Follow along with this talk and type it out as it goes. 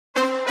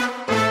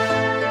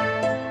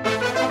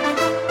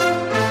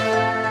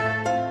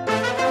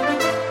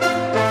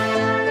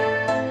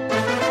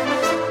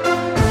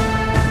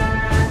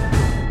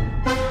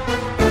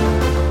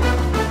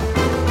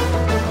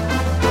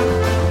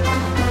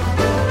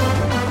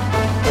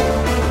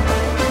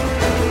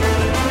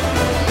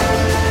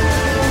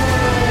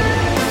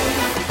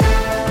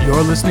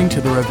You're listening to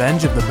the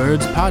Revenge of the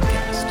Birds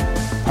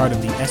podcast, part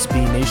of the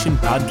SB Nation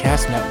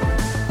Podcast Network,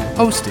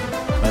 hosted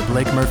by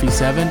Blake Murphy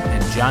 7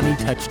 and Johnny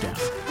Touchdown.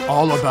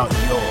 All about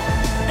your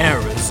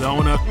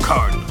Arizona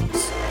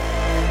Cardinals.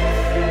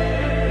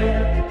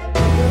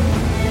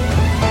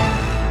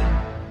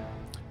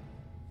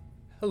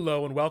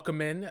 Hello and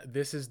welcome in.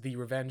 This is the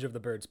Revenge of the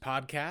Birds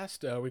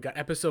podcast. We've got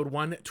episode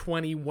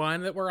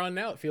 121 that we're on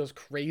now. It feels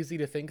crazy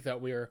to think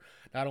that we're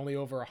not only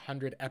over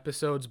 100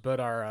 episodes, but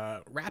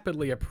are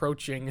rapidly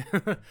approaching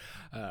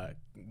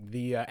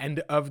the end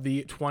of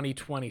the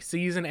 2020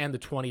 season and the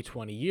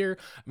 2020 year.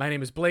 My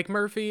name is Blake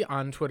Murphy,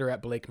 on Twitter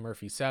at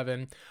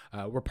BlakeMurphy7.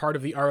 We're part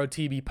of the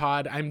ROTB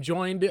pod. I'm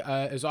joined,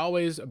 as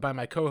always, by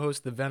my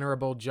co-host, the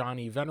Venerable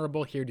Johnny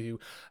Venerable, here to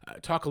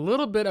talk a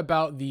little bit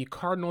about the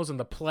Cardinals and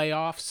the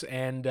playoffs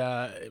and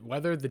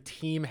whether the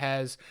team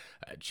has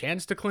a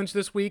chance to clinch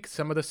this week,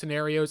 some of the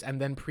scenarios, and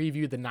then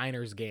preview the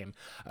Niners game.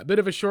 A bit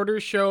of a shorter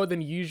show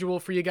than usual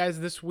for you guys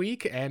this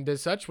week, and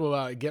as such,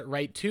 we'll get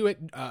right to it.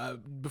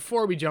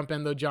 Before we jump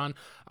in, though, John,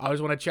 I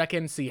always want to check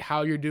in, see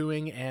how you're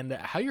doing and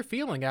how you're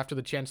feeling after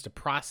the chance to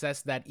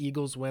process that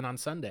Eagles win on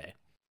Sunday.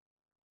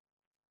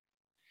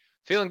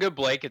 Feeling good,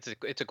 Blake. It's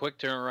a quick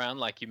turnaround,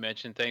 like you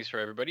mentioned. Thanks for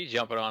everybody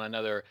jumping on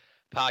another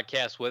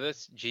podcast with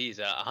us. Geez,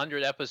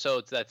 100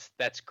 episodes.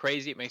 That's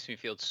crazy. It makes me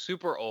feel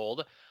super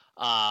old.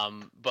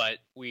 But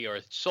we are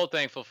so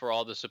thankful for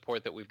all the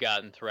support that we've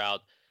gotten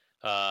throughout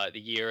the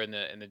year and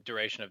the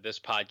duration of this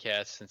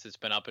podcast since it's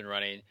been up and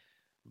running.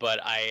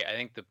 But I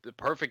think the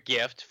perfect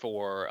gift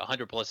for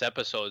 100 plus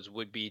episodes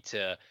would be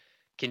to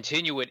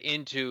continue it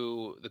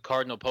into the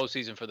Cardinal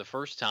postseason for the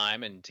first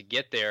time. And to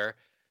get there,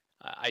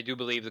 I do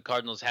believe the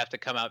Cardinals have to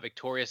come out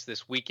victorious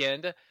this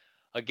weekend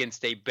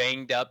against a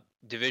banged up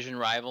division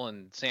rival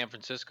in San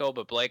Francisco.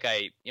 But Blake,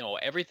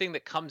 everything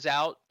that comes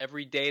out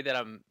every day that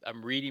I'm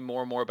reading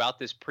more and more about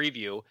this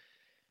preview,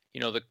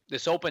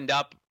 this opened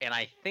up, and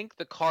I think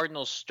the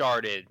Cardinals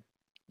started,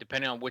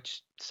 depending on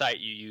which site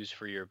you use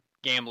for your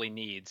gambling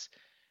needs,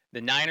 the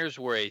Niners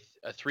were a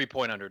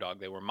 3-point underdog.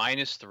 They were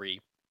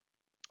 -3,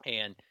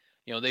 and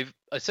they've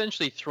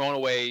essentially thrown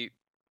away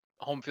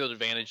home field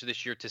advantage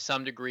this year to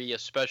some degree,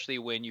 especially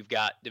when you've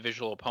got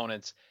divisional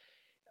opponents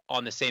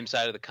on the same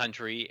side of the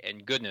country.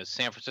 And goodness,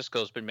 San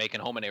Francisco's been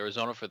making home in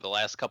Arizona for the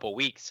last couple of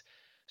weeks.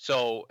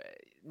 So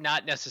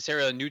not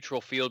necessarily a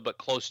neutral field, but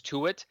close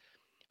to it.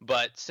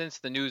 But since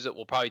the news that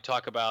we'll probably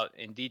talk about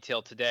in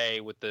detail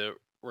today with the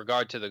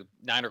regard to the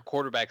Niner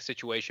quarterback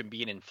situation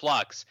being in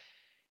flux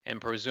and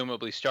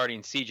presumably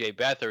starting CJ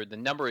Beathard, the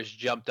number has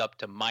jumped up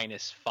to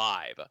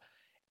 -5.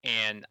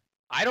 And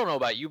I don't know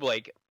about you,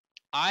 Blake.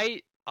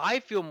 I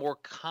feel more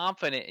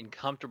confident and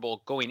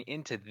comfortable going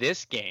into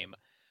this game,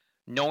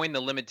 knowing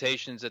the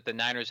limitations that the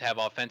Niners have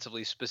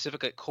offensively,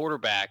 specific at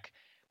quarterback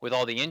with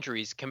all the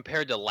injuries,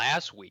 compared to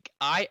last week.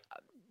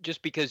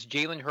 Just because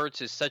Jalen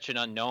Hurts is such an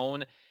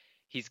unknown,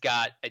 he's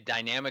got a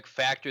dynamic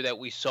factor that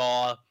we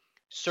saw,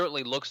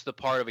 certainly looks the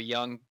part of a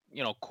young,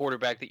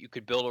 quarterback that you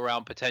could build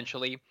around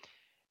potentially.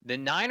 The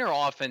Niner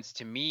offense,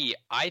 to me,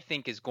 I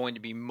think is going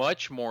to be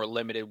much more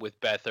limited with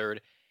Beathard.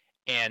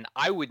 And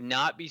I would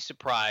not be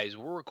surprised.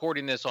 We're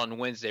recording this on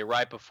Wednesday,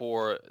 right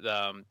before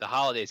the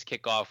holidays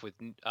kick off with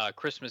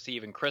Christmas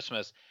Eve and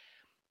Christmas.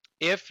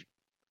 If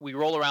we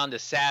roll around to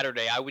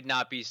Saturday, I would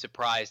not be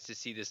surprised to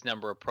see this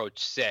number approach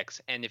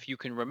 6. And if you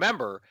can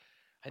remember,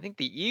 I think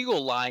the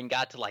Eagle line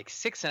got to like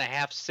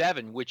 6.5,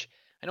 7, which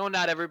I know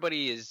not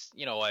everybody is,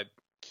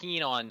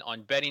 keen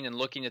on betting and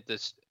looking at the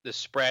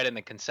spread and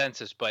the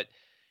consensus. But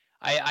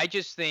I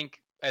just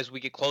think as we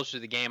get closer to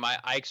the game,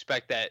 I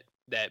expect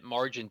that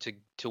margin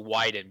to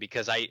widen,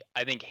 because I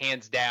think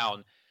hands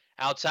down,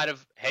 outside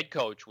of head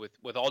coach,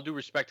 with all due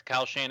respect to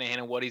Kyle Shanahan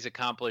and what he's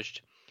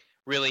accomplished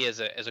really as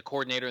a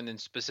coordinator, and then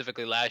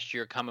specifically last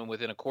year coming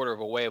within a quarter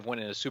of a way of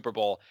winning a Super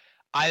Bowl,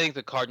 I think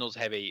the Cardinals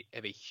have a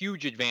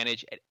huge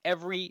advantage at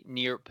every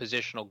near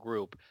positional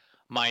group,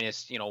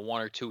 minus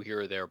 1 or 2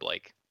 here or there,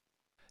 Blake.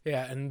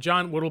 Yeah, and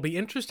John, what will be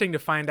interesting to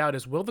find out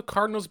is, will the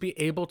Cardinals be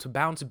able to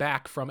bounce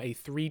back from a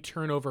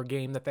 3-turnover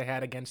game that they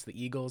had against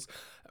the Eagles?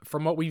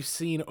 From what we've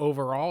seen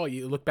overall,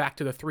 you look back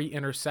to the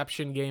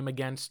 3-interception game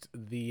against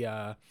the,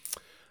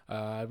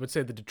 I would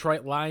say the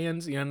Detroit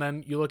Lions, and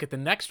then you look at the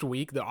next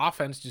week, the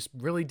offense just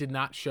really did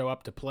not show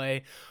up to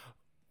play.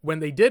 When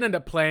they did end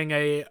up playing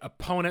a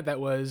opponent that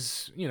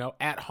was,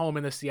 at home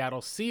in the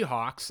Seattle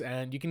Seahawks,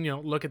 and you can,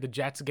 look at the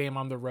Jets game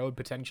on the road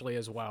potentially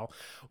as well,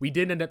 we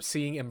did end up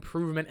seeing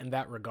improvement in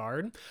that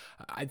regard.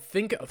 I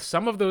think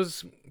some of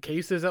those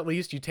cases, at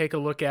least, you take a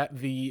look at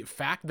the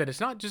fact that it's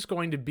not just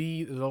going to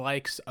be the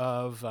likes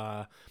of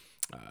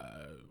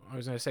I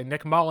was going to say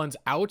Nick Mullins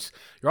out.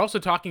 You're also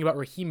talking about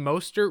Raheem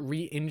Mostert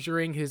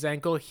re-injuring his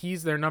ankle.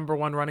 He's their number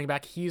 1 running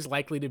back. He's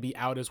likely to be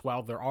out as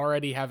well. They're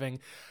already having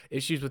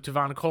issues with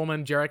Tavon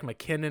Coleman, Jerick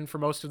McKinnon for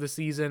most of the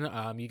season.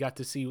 You got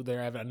to see they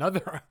have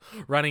another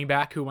running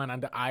back who went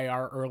onto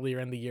IR earlier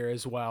in the year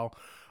as well.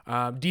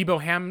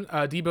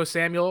 Debo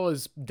Samuel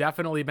has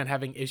definitely been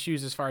having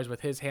issues as far as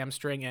with his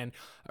hamstring, and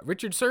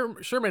Richard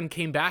Sherman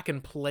came back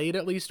and played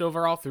at least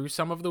overall through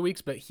some of the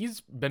weeks, but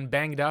he's been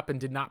banged up and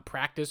did not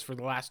practice for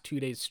the last 2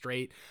 days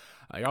straight.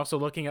 You're also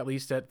looking at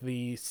least at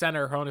the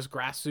center, Honus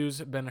Grassu's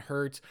been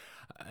hurt.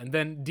 And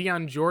then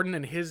Dion Jordan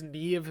and his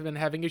knee have been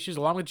having issues,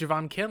 along with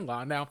Javon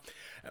Kinlaw. Now,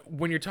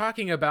 when you're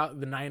talking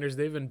about the Niners,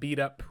 they've been beat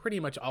up pretty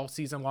much all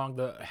season long.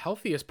 The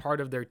healthiest part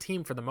of their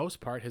team, for the most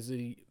part, has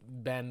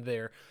been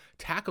their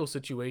tackle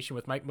situation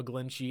with Mike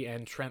McGlinchey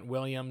and Trent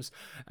Williams,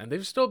 and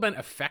they've still been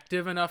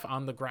effective enough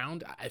on the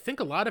ground. I think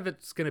a lot of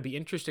it's going to be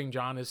interesting,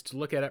 John, is to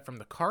look at it from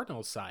the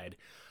Cardinals side.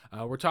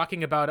 We're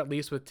talking about, at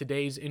least with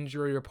today's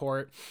injury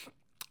report,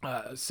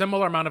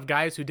 similar amount of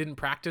guys who didn't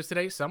practice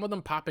today, some of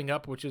them popping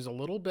up, which is a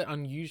little bit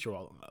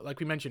unusual. Like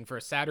we mentioned, for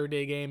a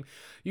Saturday game,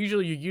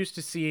 usually you're used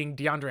to seeing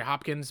DeAndre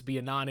Hopkins be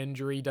a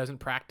non-injury, doesn't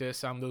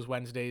practice on those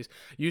Wednesdays.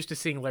 You're used to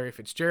seeing Larry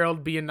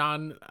Fitzgerald be a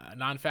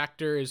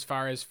non-factor as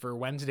far as for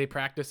Wednesday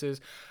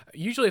practices.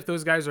 Usually if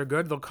those guys are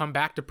good, they'll come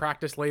back to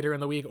practice later in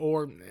the week,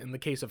 or in the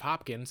case of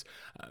Hopkins,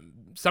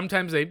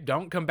 sometimes they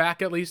don't come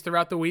back at least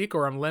throughout the week,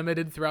 or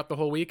unlimited throughout the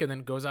whole week, and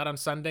then goes out on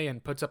Sunday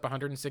and puts up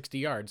 160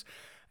 yards.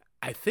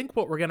 I think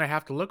what we're going to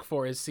have to look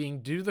for is seeing,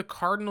 do the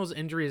Cardinals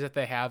injuries that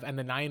they have and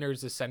the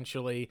Niners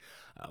essentially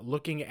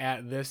looking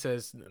at this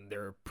as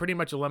they're pretty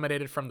much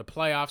eliminated from the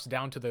playoffs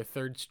down to their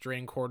third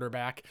string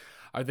quarterback.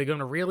 Are they going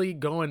to really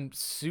go and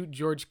suit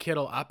George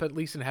Kittle up at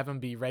least and have him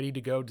be ready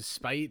to go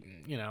despite,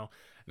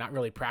 not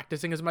really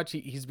practicing as much?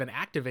 He's been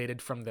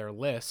activated from their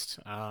list.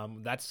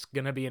 That's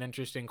going to be an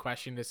interesting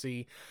question to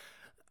see.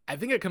 I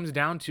think it comes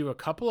down to a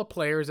couple of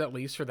players, at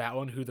least for that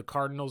one, who the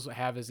Cardinals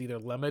have as either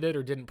limited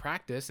or didn't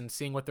practice, and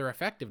seeing what their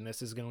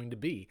effectiveness is going to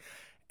be.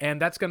 And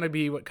that's going to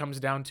be what comes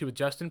down to with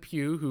Justin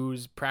Pugh,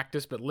 who's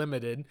practiced but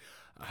limited,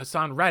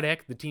 Hassan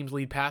Reddick, the team's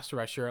lead pass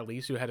rusher at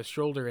least, who had a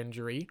shoulder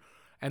injury,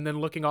 and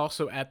then looking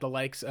also at the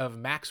likes of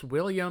Max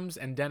Williams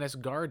and Dennis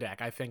Gardeck.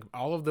 I think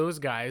all of those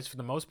guys, for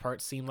the most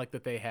part, seem like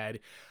that they had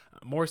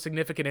more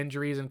significant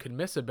injuries and could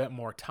miss a bit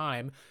more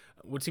time.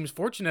 What seems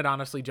fortunate,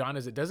 honestly, John,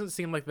 is it doesn't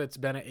seem like that's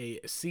been a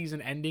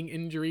season-ending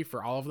injury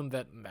for all of them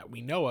that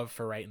we know of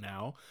for right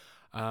now.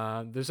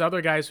 There's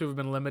other guys who have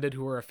been limited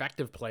who are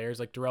effective players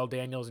like Darrell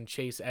Daniels and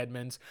Chase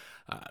Edmonds.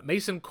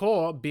 Mason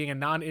Cole, being a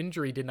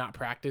non-injury, did not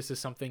practice, is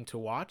something to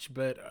watch.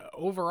 But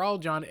overall,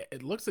 John,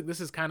 it looks like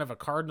this is kind of a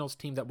Cardinals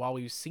team that, while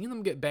we've seen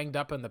them get banged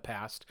up in the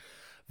past,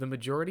 the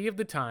majority of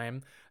the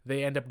time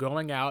they end up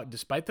going out,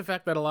 despite the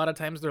fact that a lot of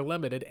times they're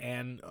limited,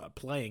 and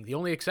playing. The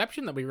only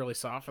exception that we really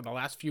saw for the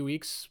last few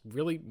weeks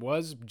really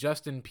was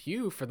Justin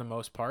Pugh for the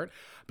most part.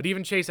 But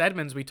even Chase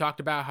Edmonds, we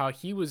talked about how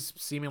he was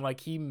seeming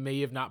like he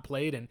may have not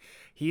played, and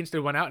he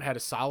instead went out and had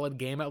a solid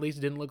game. At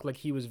least didn't look like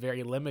he was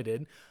very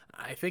limited.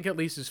 I think, at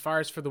least as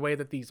far as for the way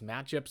that these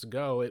matchups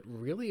go, it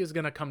really is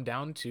going to come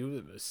down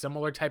to a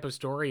similar type of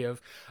story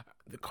of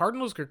the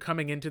Cardinals are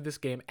coming into this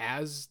game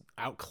as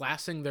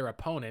outclassing their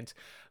opponent.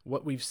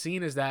 What we've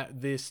seen is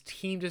that this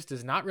team just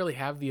does not really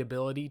have the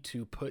ability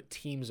to put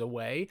teams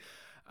away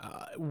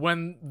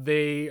when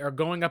they are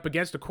going up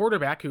against a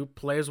quarterback who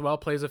plays well,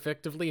 plays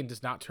effectively, and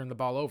does not turn the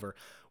ball over.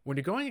 When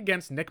you're going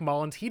against Nick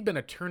Mullins, he'd been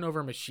a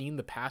turnover machine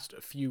the past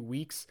few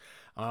weeks.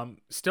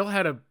 Still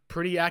had a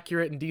pretty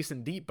accurate and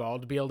decent deep ball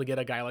to be able to get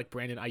a guy like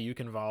Brandon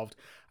Ayuk involved.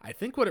 I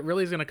think what it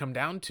really is going to come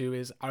down to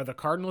is, are the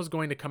Cardinals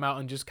going to come out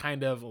and just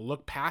kind of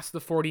look past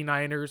the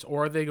 49ers,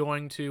 or are they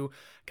going to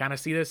kind of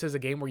see this as a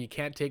game where you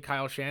can't take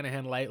Kyle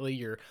Shanahan lightly?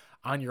 You're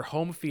on your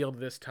home field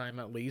this time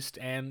at least,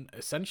 and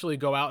essentially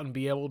go out and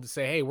be able to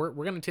say, hey, we're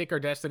going to take our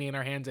destiny in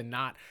our hands and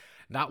not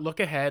look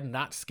ahead,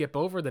 not skip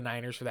over the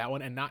Niners for that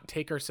one, and not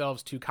take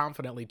ourselves too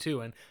confidently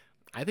too. And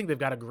I think they've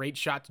got a great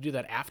shot to do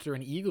that after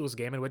an Eagles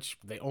game in which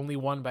they only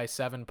won by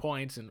 7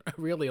 points. And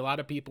really, a lot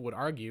of people would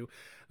argue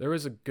there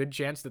was a good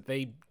chance that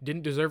they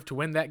didn't deserve to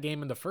win that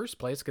game in the first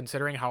place,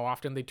 considering how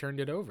often they turned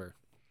it over.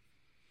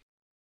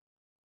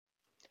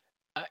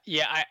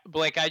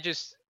 Blake,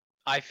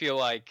 I feel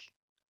like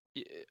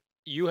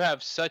you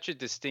have such a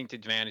distinct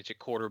advantage at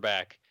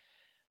quarterback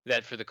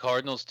that for the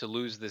Cardinals to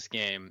lose this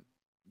game,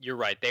 you're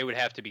right, they would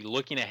have to be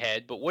looking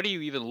ahead. But what are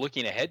you even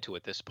looking ahead to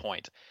at this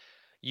point?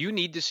 You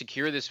need to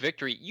secure this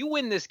victory. You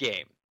win this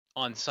game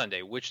on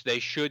Sunday, which they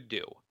should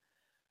do.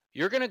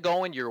 You're going to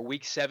go in your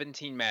Week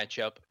 17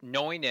 matchup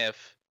knowing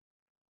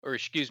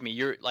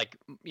you're like,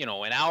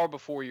 an hour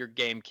before your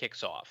game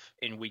kicks off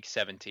in Week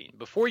 17.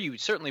 Before you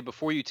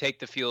take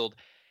the field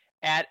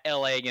at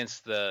LA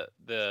against the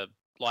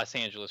Los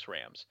Angeles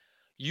Rams,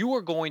 you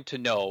are going to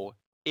know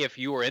if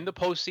you are in the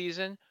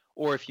postseason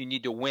or if you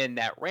need to win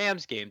that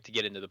Rams game to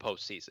get into the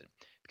postseason.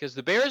 Because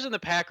the Bears and the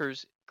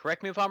Packers,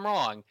 correct me if I'm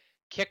wrong,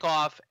 kick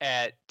off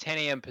at 10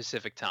 a.m.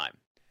 Pacific time.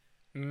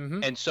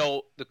 Mm-hmm. And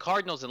so the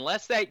Cardinals,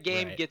 unless that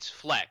game gets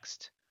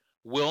flexed,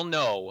 will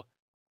know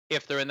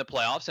if they're in the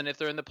playoffs. And if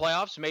they're in the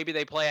playoffs, maybe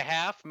they play a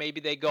half.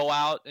 Maybe they go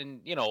out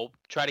and,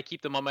 try to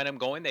keep the momentum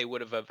going. They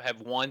would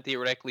have won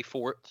theoretically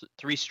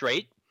 3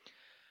 straight.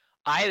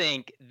 I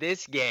think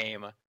this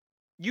game,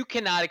 you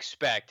cannot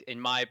expect, in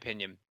my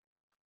opinion,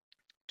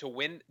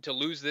 to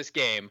lose this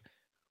game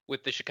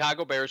with the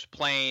Chicago Bears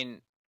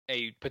playing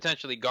a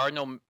potentially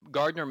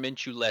Gardner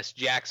Minshew-less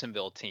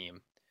Jacksonville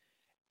team,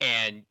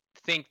 and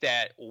think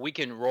that we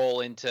can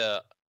roll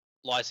into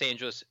Los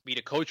Angeles, beat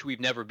a coach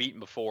we've never beaten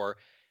before,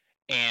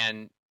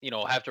 and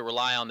have to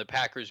rely on the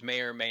Packers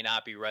may or may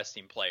not be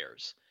resting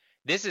players.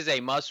 This is a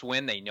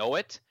must-win. They know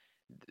it.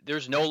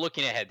 There's no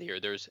looking ahead here.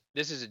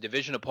 This is a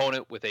division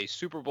opponent with a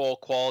Super Bowl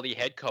quality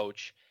head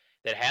coach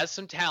that has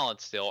some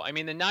talent still. I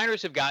mean, the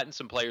Niners have gotten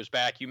some players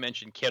back. You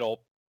mentioned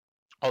Kittle,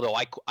 although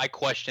I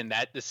question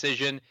that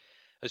decision,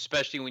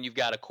 especially when you've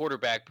got a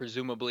quarterback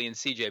presumably in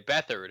C.J.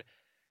 Beathard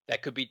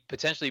that could be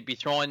potentially be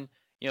throwing,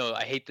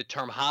 I hate the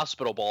term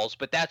hospital balls,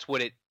 but that's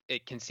what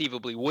it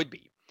conceivably would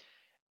be.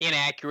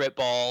 Inaccurate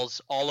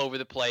balls all over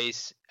the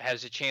place,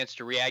 has a chance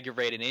to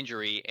re-aggravate an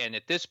injury. And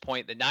at this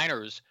point, the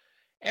Niners,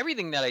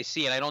 everything that I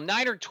see, and I know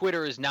Niner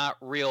Twitter is not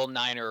real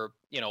Niner,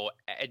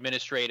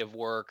 administrative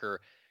work, or,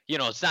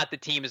 it's not the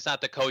team, it's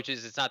not the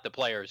coaches, it's not the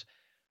players.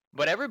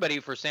 But everybody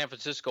for San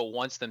Francisco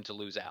wants them to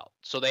lose out.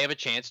 So they have a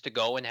chance to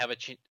go and have a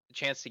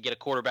chance to get a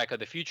quarterback of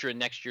the future in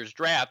next year's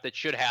draft that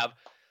should have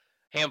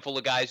a handful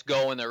of guys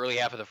go in the early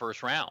half of the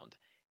first round.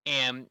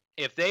 And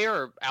if they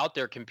are out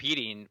there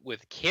competing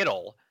with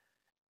Kittle,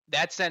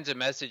 that sends a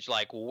message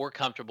like, well, we're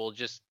comfortable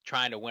just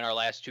trying to win our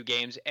last two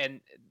games. And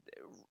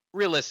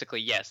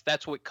realistically, yes,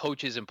 that's what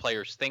coaches and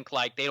players think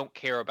like. They don't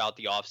care about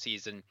the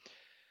offseason.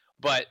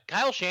 But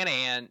Kyle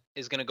Shanahan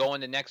is going to go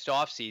into next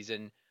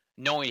offseason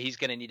knowing he's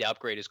going to need to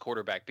upgrade his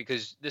quarterback,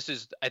 because this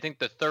is, I think,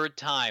 the third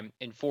time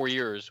in 4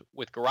 years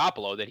with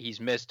Garoppolo that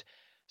he's missed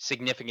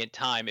significant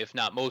time, if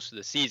not most of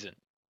the season.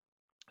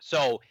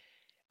 So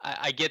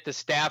I get the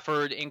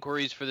Stafford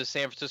inquiries for the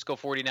San Francisco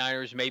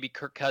 49ers, maybe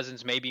Kirk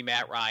Cousins, maybe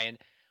Matt Ryan.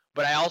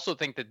 But I also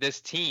think that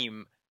this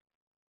team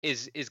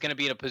is going to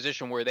be in a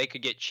position where they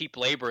could get cheap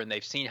labor, and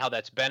they've seen how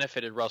that's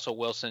benefited Russell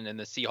Wilson and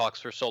the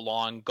Seahawks for so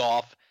long,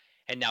 Goff,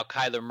 and now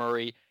Kyler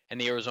Murray and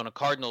the Arizona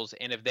Cardinals.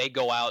 And if they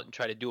go out and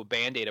try to do a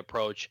Band-Aid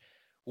approach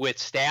with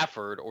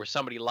Stafford or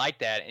somebody like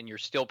that, and you're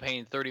still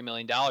paying $30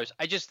 million,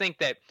 I just think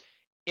that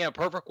in a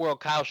perfect world,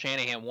 Kyle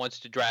Shanahan wants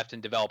to draft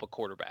and develop a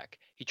quarterback.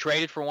 He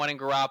traded for one in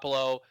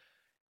Garoppolo.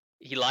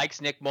 He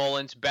likes Nick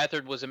Mullins.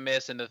 Beathard was a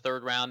miss in the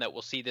third round that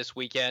we'll see this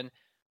weekend.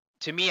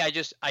 To me,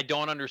 I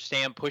don't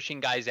understand pushing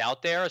guys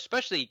out there,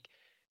 especially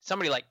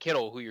somebody like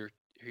Kittle, who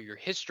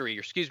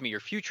your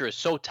future is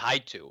so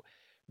tied to.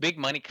 Big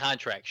money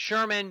contract.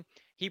 Sherman,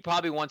 he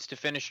probably wants to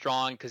finish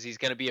strong because he's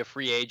going to be a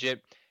free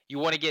agent. You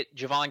want to get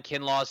Javon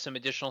Kinlaw some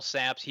additional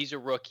snaps. He's a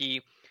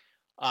rookie.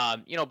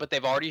 But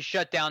they've already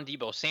shut down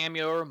Deebo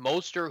Samuel,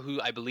 Mostert, who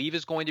I believe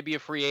is going to be a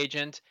free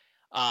agent.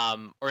 He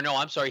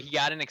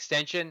got an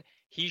extension.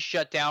 He's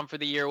shut down for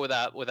the year with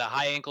a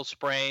high ankle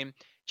sprain.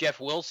 Jeff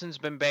Wilson's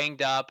been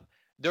banged up.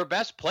 Their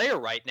best player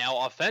right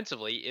now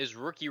offensively is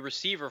rookie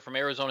receiver from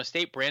Arizona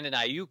State, Brandon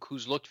Ayuk,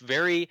 who's looked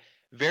very,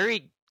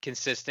 very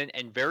consistent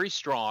and very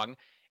strong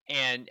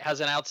and has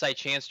an outside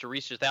chance to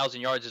reach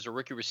 1,000 yards as a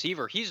rookie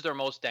receiver. He's their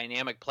most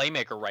dynamic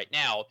playmaker right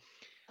now.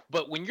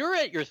 But when you're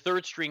at your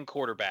third string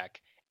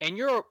quarterback and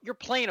you're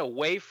playing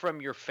away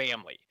from your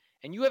family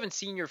and you haven't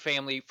seen your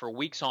family for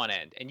weeks on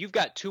end and you've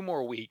got 2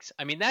 more weeks,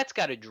 I mean, that's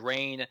got to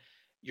drain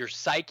your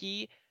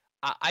psyche.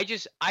 I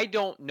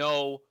don't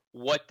know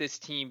what this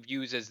team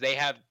views as they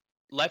have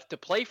left to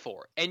play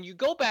for. And you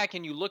go back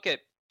and you look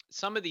at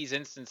some of these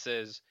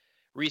instances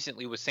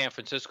recently with San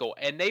Francisco,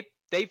 and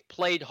they've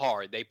played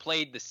hard. They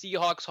played the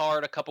Seahawks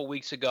hard a couple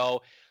weeks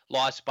ago,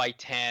 lost by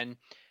 10.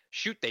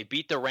 Shoot, they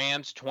beat the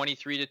Rams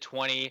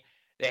 23-20.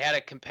 They had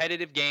a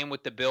competitive game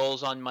with the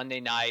Bills on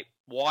Monday night.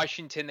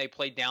 Washington, they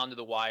played down to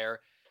the wire.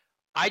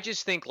 I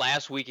just think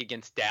last week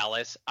against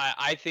Dallas,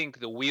 I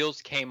think the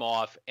wheels came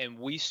off and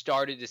we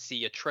started to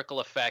see a trickle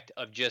effect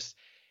of just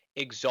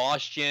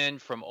exhaustion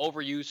from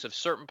overuse of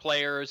certain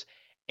players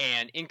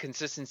and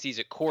inconsistencies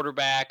at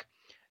quarterback.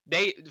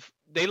 They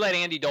let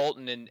Andy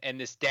Dalton and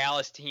this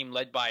Dallas team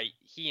led by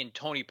he and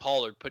Tony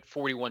Pollard put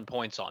 41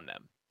 points on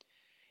them.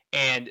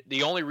 And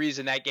the only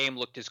reason that game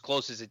looked as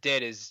close as it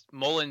did is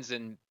Mullins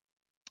and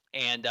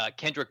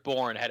Kendrick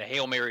Bourne had a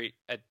Hail Mary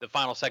at the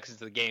final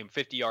seconds of the game,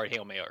 50-yard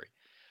Hail Mary.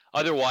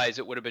 Otherwise,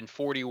 it would have been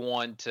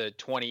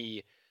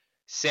 41-26.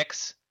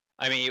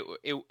 I mean,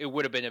 it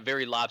would have been a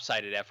very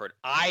lopsided effort.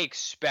 I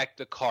expect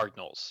the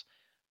Cardinals,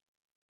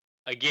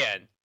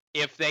 again,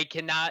 if they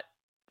cannot,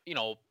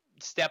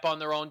 step on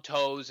their own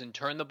toes and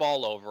turn the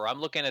ball over. I'm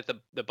looking at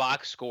the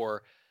box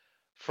score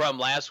from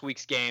last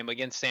week's game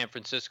against San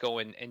Francisco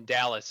and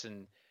Dallas.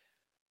 And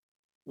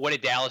what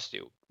did Dallas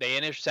do? They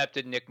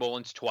intercepted Nick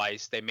Mullins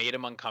twice. They made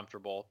him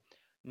uncomfortable.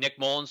 Nick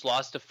Mullins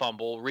lost a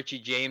fumble. Richie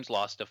James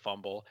lost a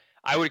fumble.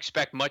 I would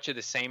expect much of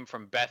the same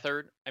from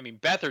Beathard. I mean,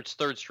 Beathard's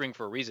third string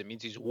for a reason. It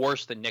means he's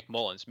worse than Nick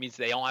Mullins. It means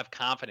they don't have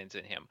confidence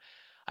in him.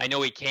 I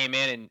know he came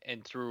in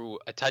and threw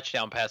a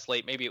touchdown pass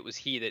late. Maybe it was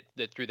he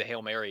that threw the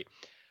Hail Mary.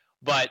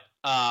 But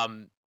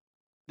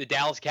the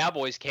Dallas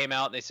Cowboys came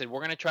out and they said, we're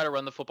going to try to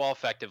run the football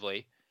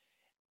effectively.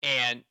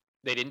 And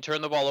they didn't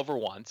turn the ball over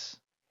once.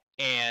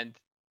 And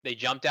They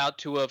jumped out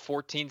to a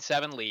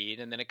 14-7 lead,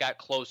 and then it got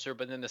closer.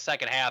 But then the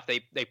second half,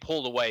 they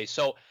pulled away.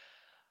 So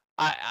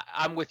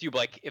I'm with you,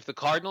 Blake. If the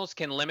Cardinals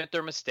can limit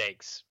their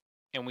mistakes,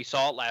 and we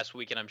saw it last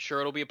week, and I'm sure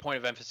it'll be a point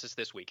of emphasis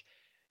this week,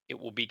 it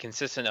will be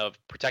consistent of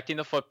protecting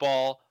the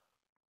football,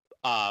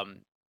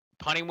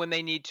 punting when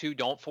they need to,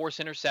 don't force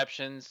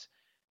interceptions.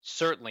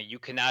 Certainly, you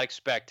cannot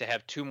expect to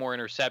have two more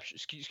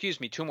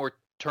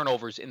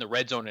turnovers in the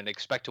red zone and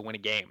expect to win a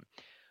game.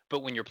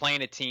 But when you're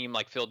playing a team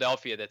like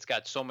Philadelphia that's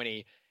got so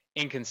many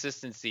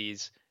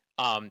inconsistencies,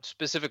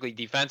 specifically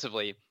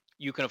defensively,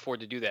 you can afford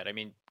to do that. I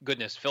mean,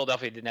 goodness,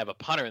 Philadelphia didn't have a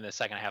punter in the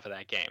second half of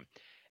that game.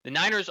 The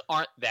Niners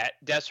aren't that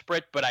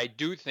desperate, but I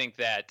do think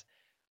that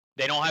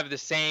they don't have the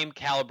same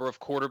caliber of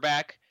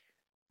quarterback.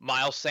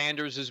 Miles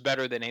Sanders is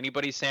better than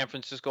anybody San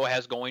Francisco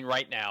has going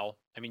right now.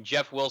 I mean,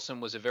 Jeff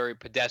Wilson was a very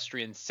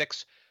pedestrian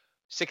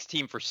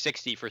 16 for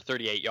 60 for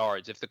 38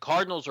 yards. If the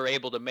Cardinals are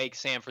able to make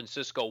San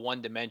Francisco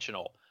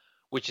one-dimensional,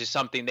 which is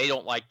something they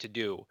don't like to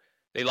do,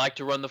 they like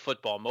to run the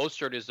football.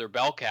 Mostert is their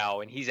bell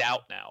cow, and he's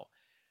out now.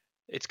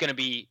 It's going to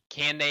be,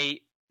 can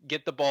they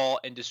get the ball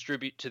and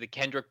distribute to the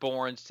Kendrick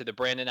Bournes, to the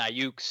Brandon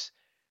Ayuks,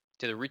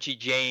 to the Richie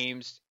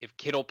James? If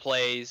Kittle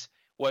plays,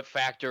 what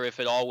factor, if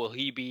at all, will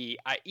he be?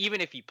 Even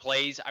if he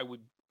plays, I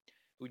would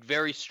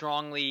very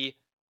strongly,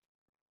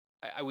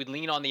 I would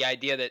lean on the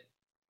idea that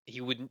he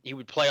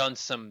would play on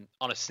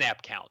a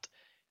snap count,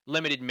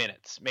 limited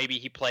minutes. Maybe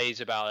he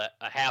plays about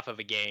a half of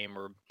a game,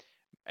 or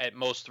at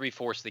most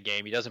 3/4 of the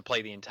game. He doesn't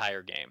play the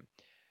entire game.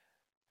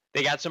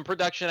 They got some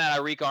production out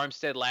of Arik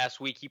Armstead last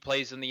week. He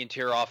plays in the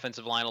interior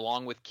offensive line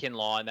along with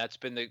Kinlaw, and that's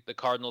been the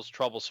Cardinals'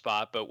 trouble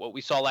spot. But what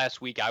we saw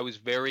last week, I was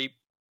very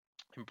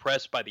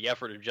impressed by the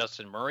effort of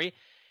Justin Murray.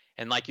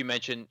 And like you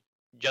mentioned,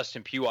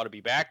 Justin Pugh ought to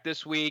be back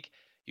this week.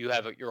 You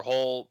have your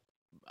whole,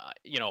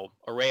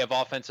 array of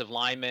offensive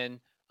linemen.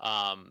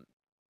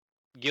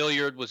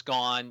 Gilliard was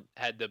gone,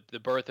 had the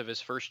birth of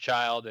his first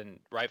child, and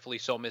rightfully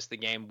so missed the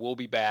game. Will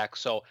be back.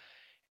 So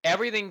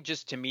everything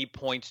just to me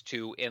points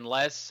to,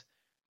 unless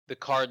the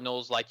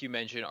Cardinals, like you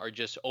mentioned, are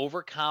just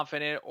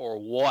overconfident or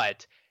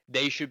what,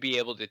 they should be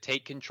able to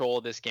take control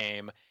of this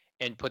game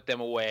and put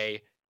them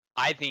away,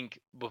 I think,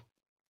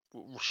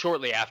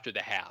 shortly after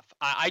the half.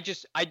 I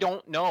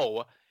don't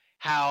know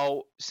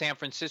how San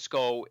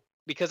Francisco,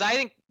 because I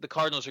think the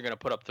Cardinals are going to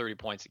put up 30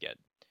 points again.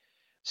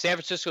 San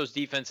Francisco's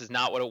defense is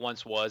not what it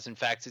once was. In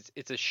fact,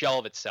 it's a shell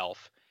of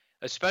itself.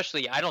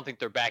 Especially, I don't think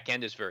their back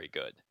end is very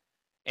good.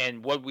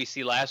 And what we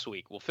see last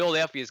week? Well,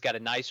 Philadelphia's got a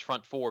nice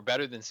front four,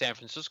 better than San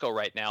Francisco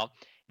right now.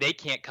 They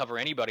can't cover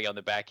anybody on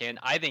the back end.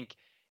 I think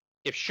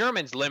if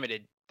Sherman's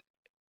limited,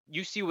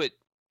 you see what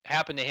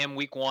happened to him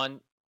week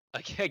one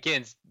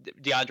against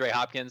DeAndre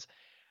Hopkins.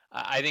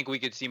 I think we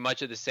could see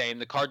much of the same.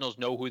 The Cardinals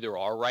know who they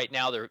are right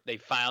now. They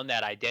found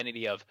that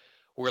identity of,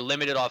 we're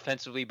limited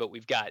offensively, but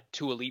we've got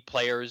two elite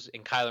players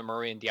in Kyler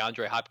Murray and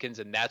DeAndre Hopkins,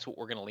 and that's what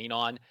we're going to lean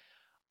on.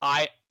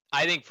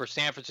 I think for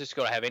San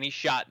Francisco to have any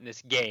shot in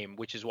this game,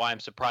 which is why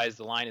I'm surprised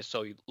the line is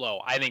so low,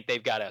 I think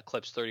they've got to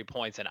eclipse 30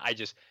 points. And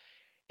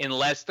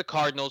unless the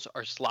Cardinals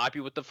are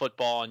sloppy with the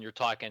football and you're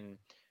talking,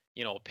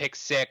 pick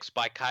six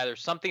by Kyler,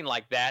 something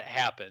like that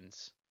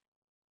happens,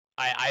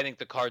 I think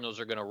the Cardinals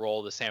are going to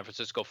roll the San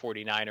Francisco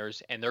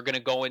 49ers, and they're going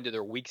to go into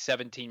their Week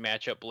 17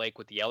 matchup, Blake,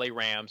 with the LA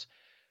Rams,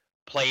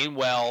 playing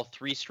well,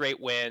 3 straight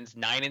wins,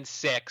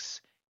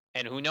 9-6,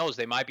 and who knows,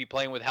 they might be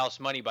playing with house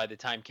money by the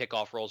time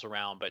kickoff rolls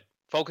around. But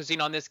focusing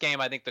on this game,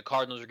 I think the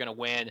Cardinals are going to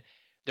win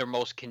their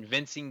most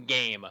convincing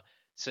game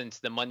since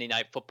the Monday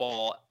Night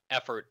Football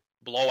effort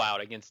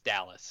blowout against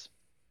Dallas.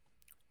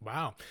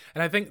 Wow.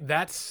 And I think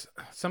that's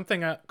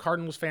something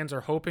Cardinals fans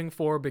are hoping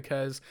for,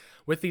 because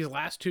with these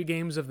last 2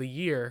 games of the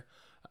year,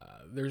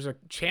 there's a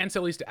chance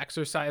at least to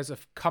exercise a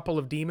couple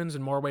of demons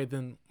in more ways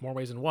than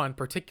one,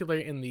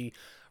 particularly in the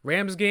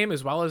Rams game,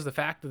 as well as the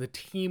fact that the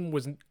team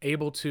was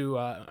able to,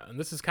 and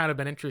this has kind of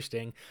been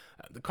interesting,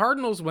 the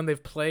Cardinals, when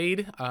they've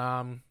played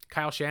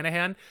Kyle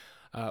Shanahan,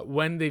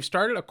 when they've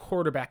started a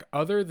quarterback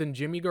other than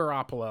Jimmy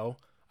Garoppolo,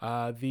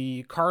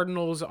 the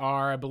Cardinals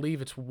are, I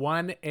believe it's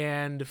 1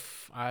 and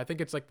I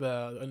think it's like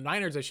the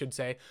Niners, I should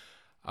say.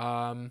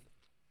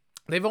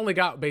 They've only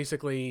got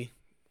basically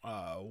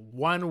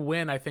 1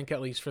 win, I think,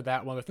 at least for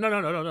that one.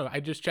 No. I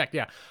just checked.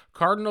 Yeah.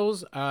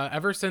 Cardinals,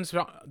 ever since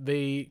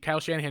the Kyle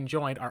Shanahan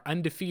joined, are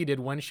undefeated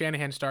when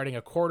Shanahan's starting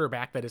a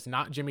quarterback that is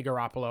not Jimmy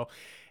Garoppolo.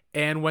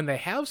 And when they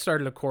have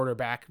started a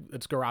quarterback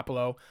that's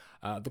Garoppolo,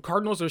 the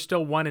Cardinals are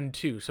still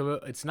 1-2. So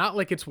it's not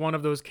like it's one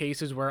of those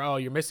cases where,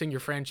 you're missing your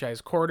franchise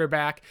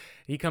quarterback.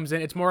 He comes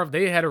in. It's more of,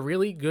 they had a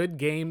really good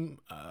game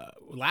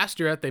last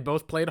year that they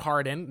both played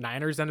hard in.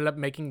 Niners ended up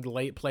making the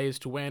late plays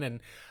to win, and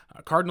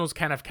Cardinals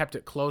kind of kept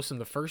it close in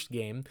the first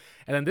game.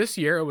 And then this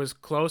year it was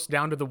close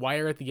down to the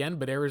wire at the end,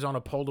 but Arizona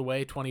pulled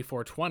away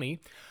 24-20.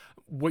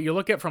 What you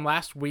look at from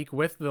last week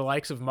with the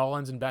likes of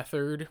Mullins and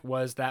Beathard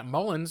was that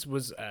Mullins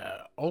was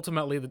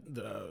ultimately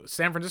the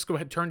San Francisco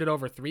had turned it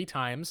over 3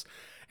 times,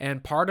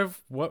 and part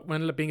of what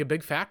ended up being a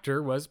big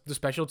factor was the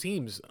special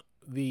teams.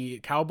 the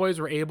Cowboys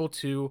were able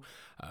to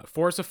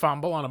force a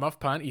fumble on a muff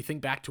punt. You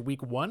think back to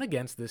week 1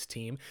 against this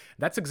team.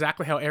 That's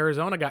exactly how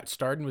Arizona got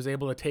started and was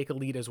able to take a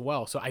lead as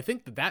well. So I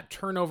think that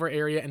turnover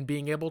area and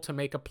being able to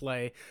make a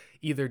play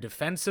either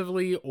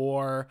defensively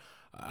or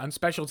on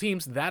special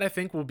teams, that I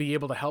think will be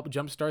able to help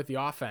jumpstart the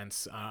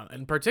offense,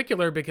 in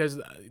particular because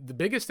the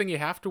biggest thing you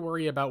have to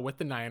worry about with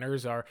the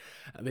Niners are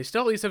they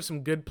still at least have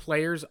some good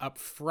players up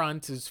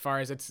front, as far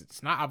as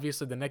it's not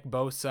obviously the Nick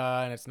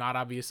Bosa and it's not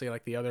obviously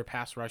like the other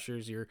pass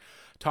rushers. You're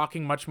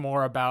talking much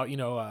more about,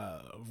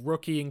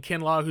 rookie and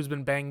Kinlaw who's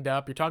been banged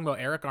up. You're talking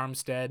about Eric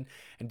Armstead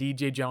and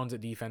DJ Jones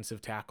at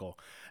defensive tackle.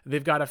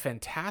 They've got a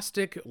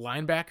fantastic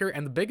linebacker,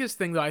 and the biggest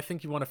thing that I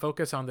think you want to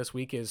focus on this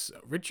week is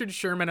Richard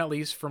Sherman. At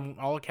least from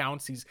all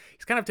accounts, he's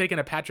kind of taken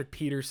a Patrick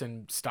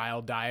Peterson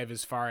style dive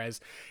as far as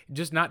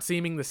just not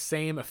seeming the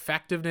same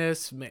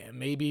effectiveness,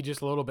 maybe just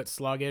a little bit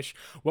sluggish.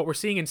 What we're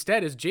seeing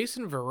instead is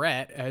Jason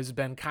Verrett has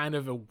been kind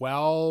of a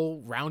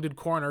well-rounded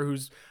corner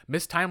who's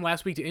missed time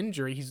last week to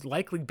injury. He's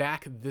likely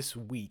back this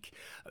week.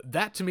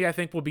 That to me, I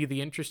think will be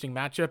the interesting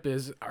matchup.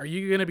 Is are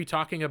you going to be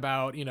talking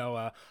about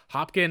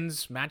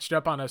Hopkins matched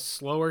up on a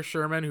slower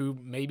Sherman who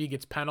maybe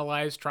gets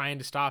penalized trying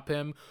to stop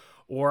him,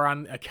 or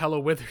on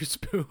Ahkello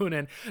Witherspoon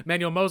and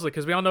Manuel Mosley?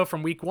 Because we all know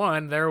from week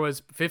 1 there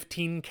was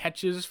 15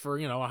 catches for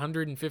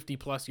 150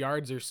 plus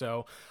yards or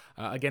so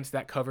against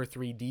that cover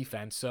 3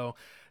 defense. So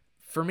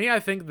for me, I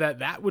think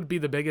that would be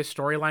the biggest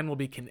storyline. Will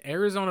be, can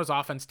Arizona's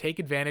offense take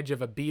advantage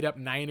of a beat up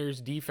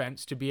Niners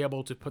defense to be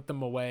able to put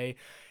them away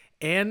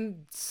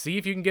and see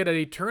if you can get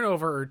a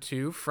turnover or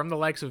two from the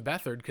likes of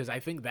Beathard, because I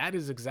think that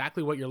is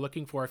exactly what you're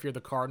looking for if you're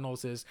the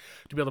Cardinals, is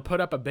to be able to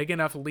put up a big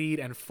enough lead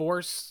and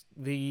force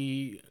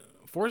the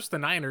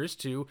Niners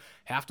to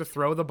have to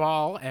throw the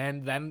ball,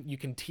 and then you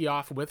can tee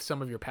off with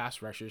some of your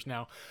pass rushers.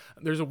 Now,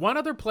 there's one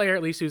other player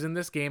at least who's in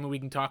this game and we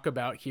can talk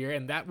about here,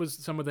 and that was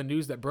some of the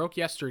news that broke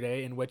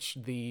yesterday, in which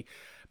the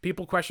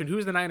people questioned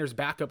who's the Niners'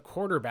 backup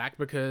quarterback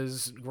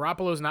because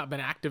Garoppolo's not been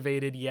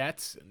activated yet.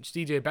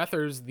 CJ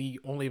Beathard's the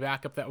only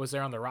backup that was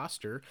there on the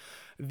roster.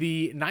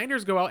 The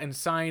Niners go out and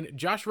sign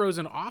Josh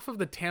Rosen off of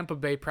the Tampa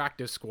Bay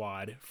practice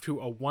squad to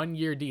a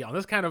 1-year deal. And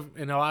this kind of,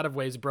 in a lot of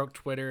ways, broke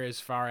Twitter as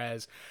far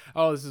as,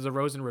 oh, this is a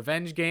Rosen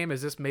revenge game.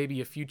 Is this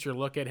maybe a future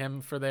look at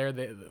him for there?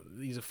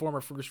 He's a former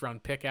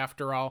first-round pick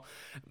after all.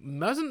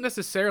 Wasn't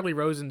necessarily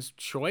Rosen's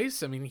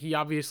choice. I mean, he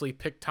obviously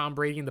picked Tom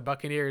Brady and the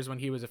Buccaneers when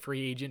he was a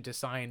free agent to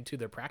sign to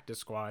their practice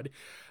squad.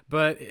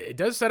 But it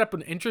does set up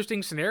an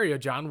interesting scenario,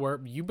 John, where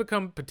you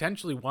become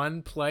potentially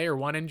one play or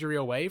one injury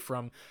away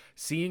from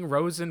seeing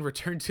Rosen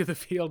return to the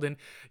field in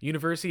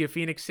University of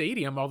Phoenix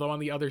Stadium, although on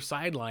the other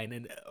sideline.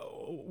 And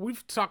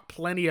we've talked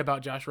plenty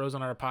about Josh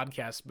Rosen on our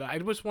podcast, but I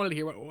just wanted to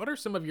hear what are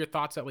some of your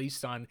thoughts, at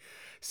least, on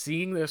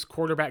seeing this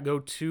quarterback go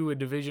to a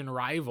division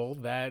rival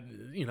that,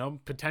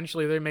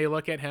 potentially they may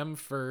look at him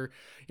for,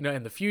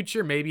 in the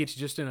future. Maybe it's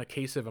just in a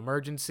case of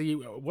emergency.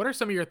 What are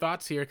some of your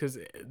thoughts here? Because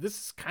this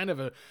is kind of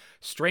a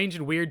strange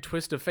and weird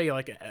twist of fate.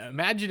 Like,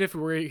 imagine if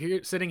we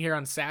were sitting here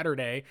on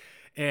Saturday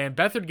and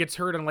Beathard gets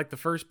hurt on like the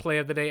first play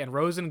of the day and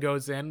Rosen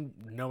goes in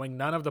knowing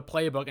none of the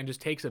playbook and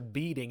just takes a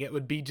beating. It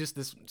would be just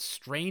this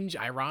strange,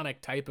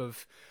 ironic type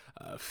of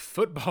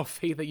football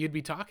fate that you'd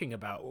be talking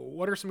about.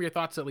 What are some of your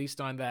thoughts, at least,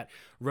 on that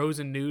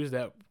Rosen news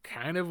that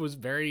kind of was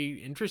very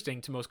interesting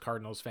to most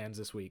Cardinals fans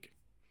this week?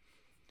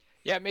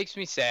 Yeah, it makes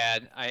me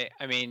sad.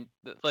 I mean,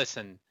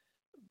 listen,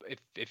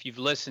 if you've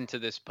listened to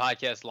this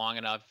podcast long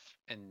enough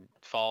and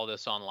follow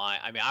this online,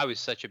 I mean, I was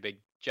such a big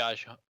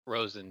Josh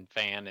Rosen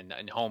fan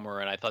and homer,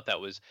 and I thought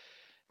that was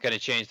going to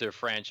change their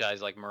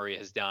franchise like Murray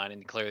has done,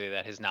 and clearly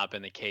that has not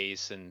been the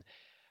case. And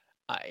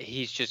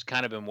he's just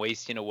kind of been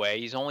wasting away.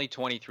 He's only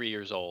 23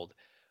 years old,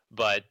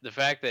 but the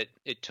fact that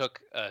it took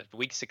a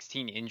Week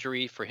 16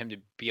 injury for him to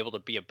be able to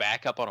be a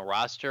backup on a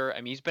roster, I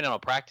mean, he's been on a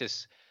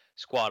practice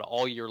squad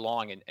all year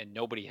long, and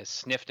nobody has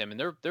sniffed him. And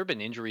there have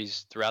been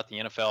injuries throughout the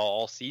NFL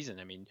all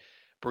season. I mean,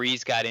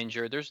 Breeze got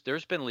injured.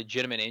 There's been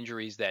legitimate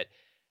injuries that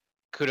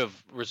could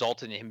have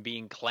resulted in him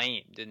being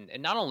claimed,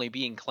 and not only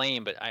being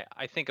claimed, but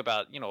I think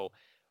about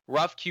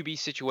rough QB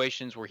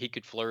situations where he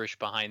could flourish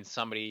behind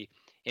somebody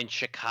in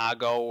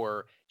Chicago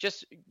or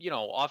just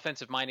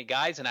offensive minded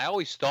guys. And I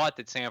always thought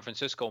that San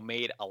Francisco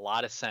made a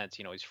lot of sense.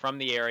 He's from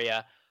the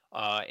area,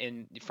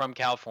 from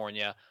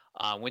California,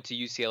 went to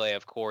UCLA,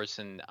 of course,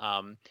 and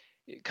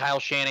Kyle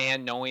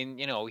Shanahan, knowing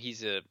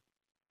he's a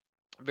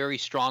very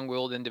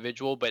strong-willed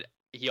individual, but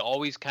he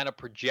always kind of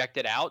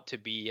projected out to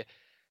be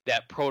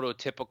that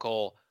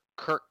prototypical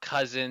Kirk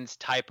Cousins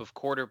type of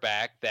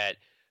quarterback that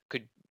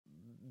could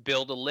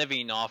build a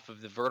living off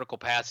of the vertical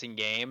passing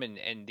game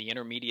and the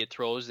intermediate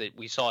throws that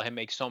we saw him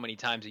make so many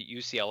times at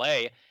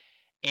UCLA.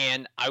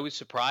 And I was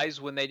surprised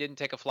when they didn't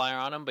take a flyer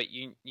on him, but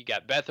you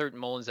got Beathard and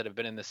Mullins that have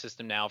been in the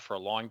system now for a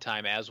long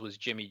time, as was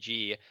Jimmy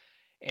G.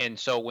 And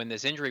so when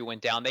this injury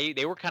went down,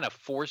 they were kind of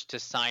forced to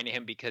sign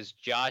him because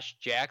Josh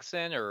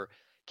Jackson, or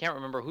can't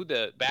remember who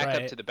the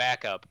backup to the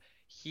backup,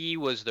 he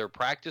was their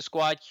practice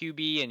squad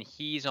QB, and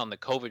he's on the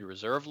COVID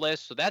reserve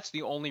list. So that's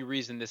the only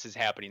reason this is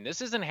happening.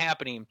 This isn't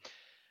happening,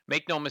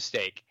 make no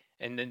mistake,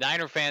 and the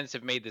Niner fans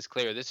have made this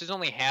clear, this is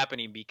only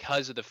happening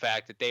because of the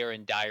fact that they are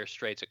in dire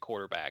straits at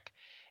quarterback.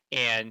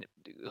 And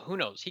who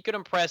knows? He could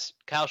impress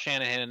Kyle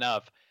Shanahan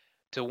enough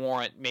to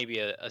warrant maybe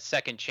a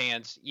second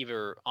chance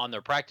either on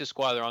their practice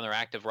squad or on their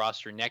active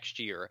roster next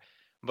year.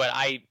 But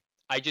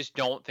I just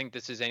don't think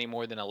this is any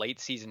more than a late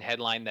season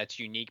headline that's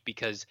unique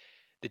because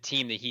the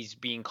team that he's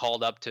being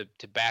called up to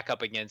back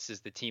up against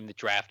is the team that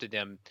drafted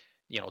him,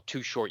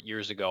 2 short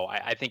years ago.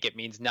 I think it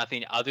means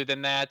nothing other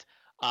than that.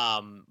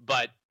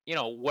 But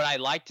would I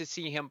like to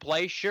see him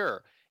play?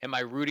 Sure. Am I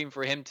rooting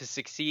for him to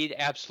succeed?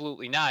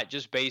 Absolutely not.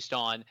 Just based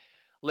on,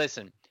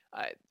 listen,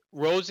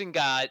 Rosen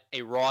got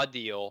a raw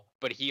deal,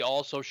 but he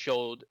also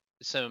showed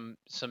some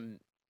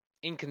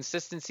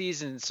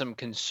inconsistencies and some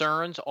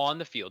concerns on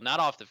the field, not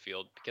off the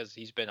field, because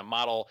he's been a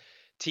model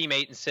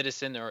teammate and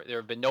citizen. There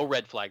have been no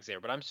red flags there,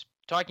 but I'm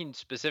talking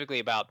specifically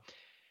about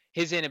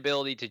his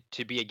inability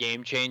to be a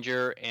game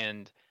changer,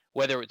 and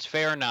whether it's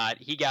fair or not,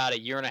 he got a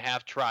 1.5-year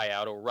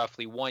tryout, or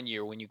roughly 1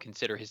 year when you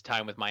consider his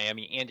time with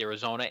Miami and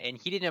Arizona, and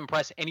he didn't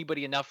impress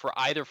anybody enough for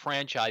either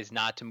franchise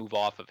not to move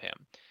off of him.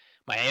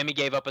 Miami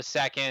gave up a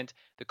second,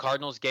 the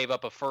Cardinals gave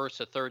up a first,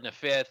 a third, and a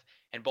fifth,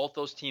 and both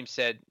those teams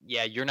said,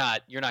 yeah, you're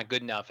not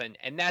good enough, and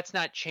that's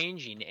not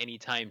changing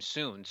anytime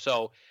soon.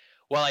 So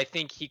while I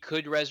think he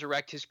could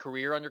resurrect his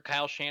career under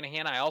Kyle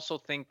Shanahan, I also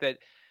think that,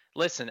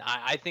 listen,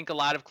 I think a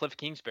lot of Cliff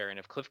Kingsbury, and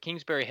if Cliff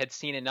Kingsbury had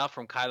seen enough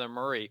from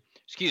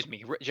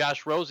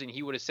Josh Rosen,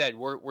 he would have said,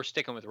 we're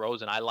sticking with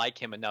Rosen. I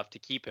like him enough to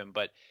keep him,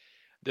 but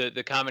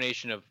the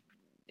combination of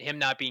him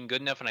not being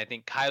good enough and I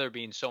think Kyler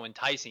being so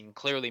enticing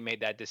clearly made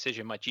that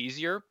decision much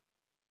easier.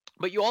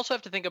 But you also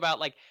have to think about,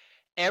 like,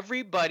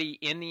 everybody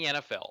in the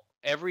NFL,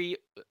 every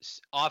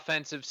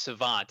offensive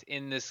savant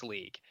in this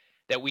league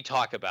that we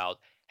talk about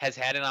has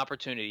had an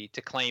opportunity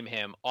to claim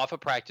him off a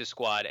practice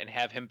squad and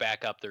have him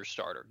back up their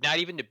starter, not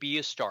even to be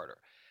a starter.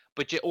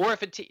 But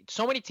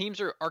so many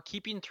teams are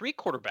keeping 3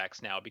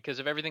 quarterbacks now because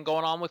of everything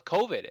going on with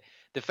COVID.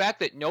 The fact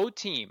that no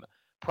team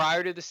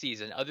prior to the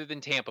season, other than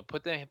Tampa,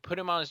 put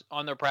him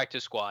on their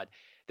practice squad.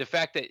 The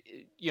fact that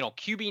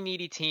QB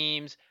needy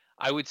teams,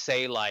 I would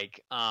say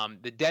like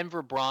the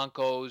Denver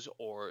Broncos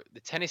or the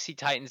Tennessee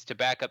Titans to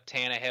back up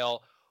Tannehill,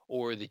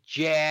 or the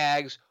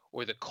Jags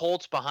or the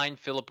Colts behind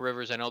Phillip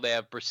Rivers. I know they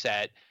have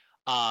Brissett.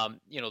 The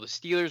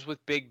Steelers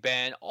with Big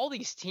Ben. All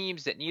these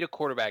teams that need a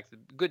quarterback.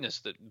 Goodness,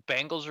 the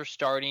Bengals are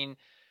starting.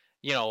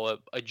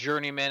 A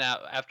journeyman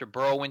after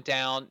Burrow went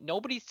down.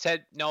 Nobody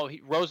said, no,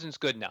 Rosen's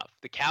good enough.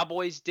 The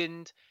Cowboys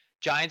didn't.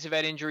 Giants have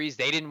had injuries.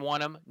 They didn't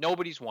want him.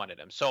 Nobody's wanted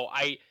him. So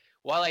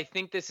while I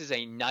think this is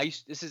a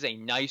nice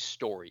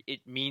story,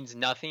 it means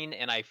nothing,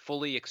 and I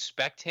fully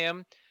expect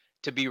him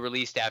to be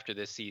released after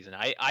this season.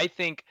 I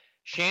think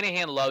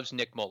Shanahan loves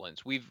Nick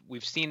Mullins. We've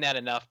seen that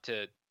enough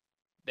that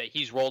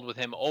he's rolled with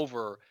him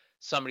over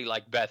somebody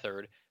like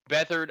Beathard.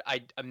 Beathard,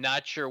 I'm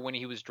not sure when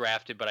he was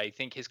drafted, but I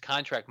think his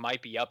contract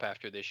might be up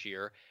after this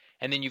year.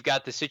 And then you've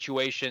got the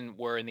situation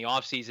where in the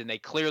offseason they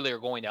clearly are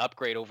going to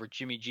upgrade over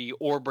Jimmy G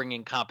or bring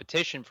in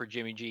competition for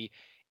Jimmy G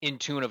in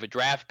tune of a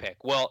draft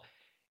pick. Well,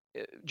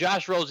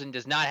 Josh Rosen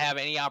does not have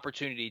any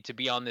opportunity to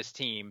be on this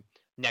team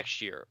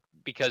next year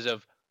because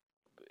of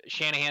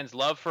Shanahan's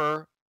love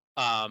for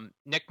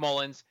Nick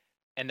Mullins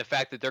and the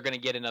fact that they're going to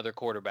get another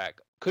quarterback.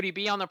 Could he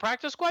be on the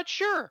practice squad?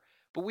 Sure.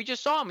 But we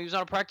just saw him. He was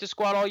on a practice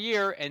squad all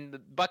year, and the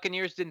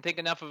Buccaneers didn't think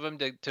enough of him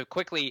to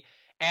quickly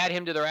add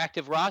him to their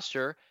active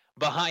roster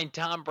behind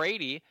Tom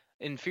Brady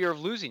in fear of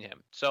losing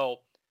him.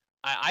 So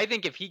I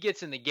think if he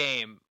gets in the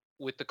game,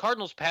 with the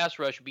Cardinals' pass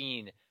rush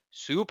being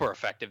super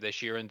effective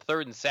this year and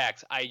third in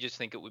sacks, I just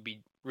think it would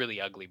be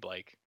really ugly,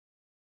 Blake.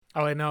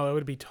 Oh, I know, it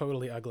would be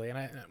totally ugly.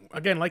 And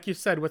again, like you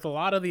said, with a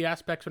lot of the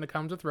aspects when it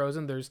comes with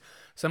Rosen, there's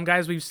some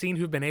guys we've seen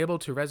who've been able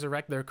to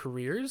resurrect their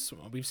careers.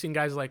 We've seen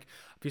guys like,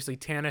 obviously,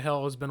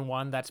 Tannehill has been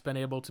one that's been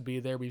able to be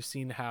there. We've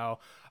seen how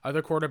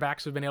other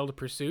quarterbacks have been able to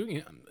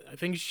pursue. I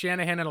think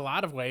Shanahan, in a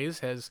lot of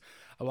ways, has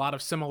a lot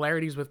of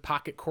similarities with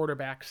pocket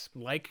quarterbacks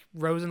like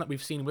Rosen that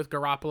we've seen with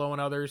Garoppolo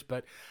and others.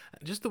 But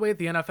just the way that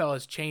the NFL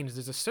has changed,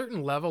 there's a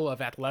certain level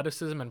of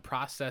athleticism and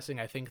processing,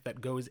 I think,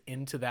 that goes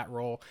into that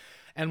role.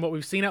 And what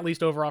we've seen, at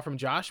least overall from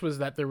Josh, was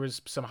that there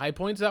was some high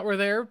points that were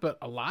there, but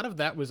a lot of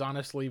that was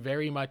honestly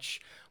very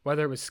much,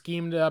 whether it was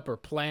schemed up or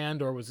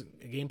planned or was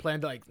game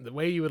planned, like the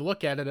way you would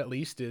look at it at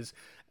least is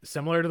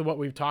similar to what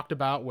we've talked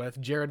about with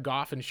Jared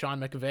Goff and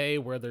Sean McVay,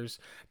 where there's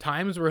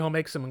times where he'll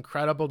make some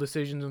incredible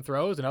decisions and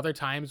throws, and other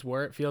times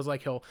where it feels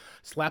like he'll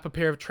slap a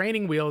pair of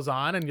training wheels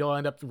on and you'll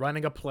end up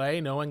running a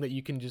play knowing that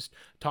you can just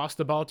toss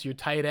the ball to your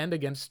tight end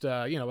against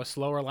a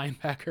slower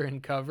linebacker in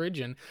coverage.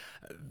 And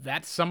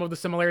that's some of the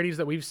similarities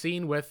that we've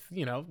seen with,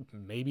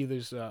 maybe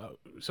there's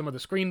some of the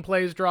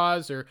screenplays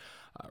draws or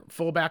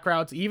fullback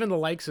routes. Even the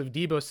likes of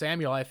Deebo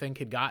Samuel, I think,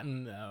 had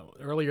gotten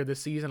earlier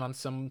this season on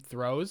some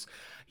throws.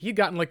 He'd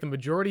gotten like the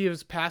majority of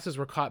his passes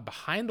were caught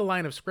behind the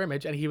line of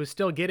scrimmage, and he was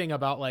still getting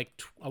about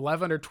like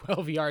 11 or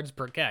 12 yards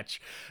per catch.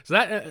 So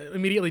that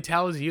immediately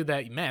tells you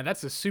that, man,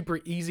 that's a super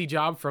easy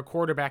job for a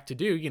quarterback to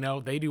do.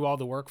 They do all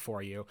the work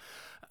for you.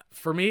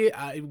 For me,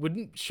 it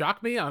wouldn't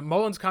shock me.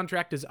 Mullins'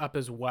 contract is up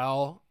as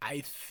well. I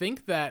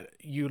think that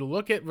you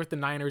look at with the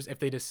Niners, if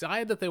they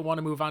decide that they want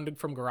to move on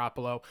from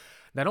Garoppolo,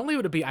 not only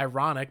would it be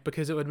ironic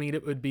because it would mean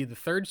it would be the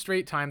third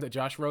straight time that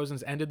Josh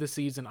Rosen's ended the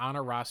season on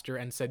a roster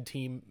and said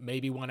team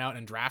maybe went out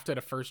and drafted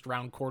a first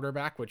round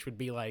quarterback, which would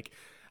be like,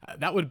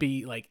 that would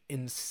be like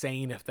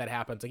insane if that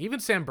happens. Like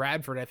even Sam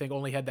Bradford, I think,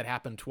 only had that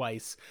happen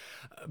twice.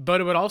 But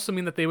it would also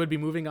mean that they would be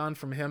moving on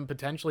from him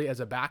potentially as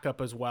a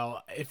backup as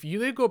well. If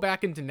you go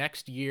back into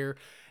next year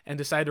and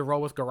decide to roll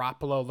with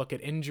Garoppolo, look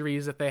at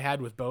injuries that they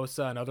had with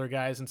Bosa and other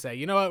guys and say,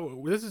 you know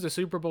what, this is a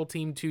Super Bowl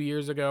team 2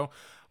 years ago.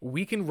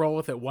 We can roll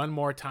with it one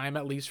more time,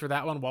 at least for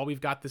that one, while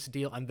we've got this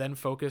deal, and then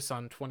focus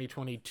on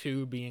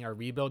 2022 being our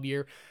rebuild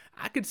year.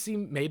 I could see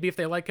maybe if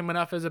they like him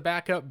enough as a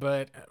backup,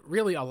 but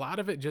really a lot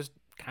of it just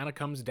kind of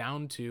comes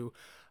down to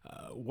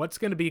what's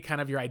going to be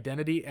kind of your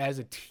identity as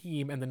a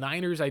team. And the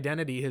Niners'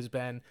 identity has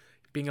been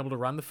being able to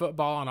run the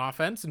football on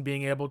offense and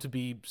being able to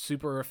be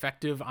super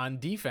effective on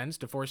defense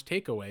to force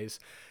takeaways,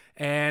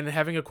 and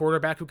having a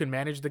quarterback who can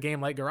manage the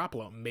game like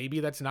Garoppolo. Maybe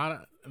that's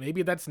not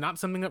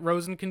something that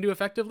Rosen can do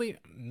effectively.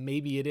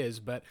 Maybe it is,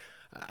 but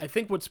I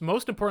think what's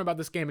most important about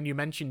this game, and you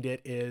mentioned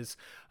it, is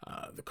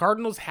the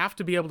Cardinals have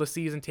to be able to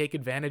seize and take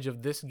advantage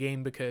of this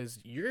game, because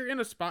you're in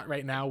a spot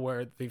right now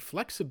where the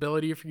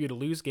flexibility for you to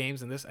lose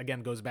games, and this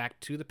again goes back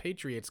to the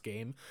Patriots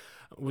game,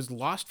 was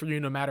lost for you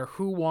no matter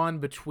who won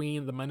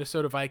between the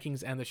Minnesota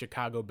Vikings and the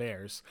Chicago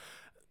Bears.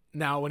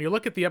 Now, when you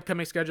look at the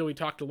upcoming schedule, we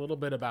talked a little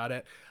bit about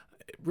it.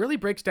 It really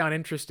breaks down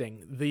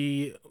interesting.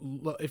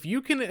 If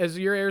you can, as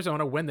your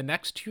Arizona, win the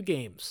next 2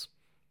 games,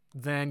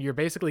 then you're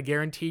basically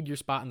guaranteed your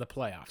spot in the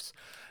playoffs.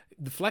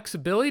 The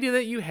flexibility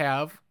that you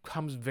have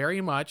comes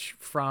very much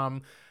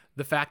from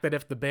the fact that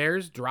if the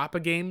Bears drop a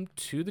game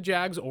to the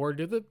Jags or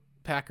to the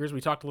Packers, we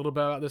talked a little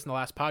bit about this in the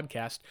last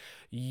podcast,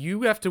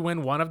 you have to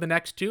win one of the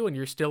next 2 and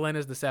you're still in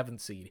as the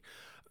 7th seed.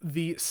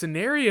 The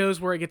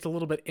scenarios where it gets a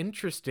little bit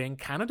interesting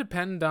kind of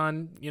depend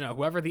on,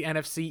 whoever the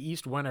NFC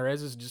East winner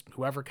is just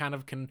whoever kind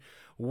of can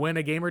win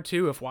a game or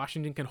 2 if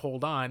Washington can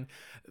hold on.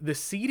 The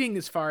seeding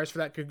as far as for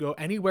that could go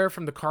anywhere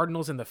from the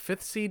Cardinals in the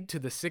 5th seed to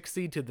the 6th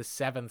seed to the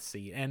 7th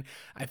seed. And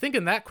I think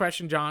in that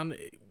question, John,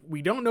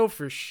 we don't know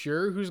for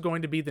sure who's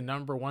going to be the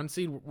number 1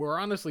 seed. We're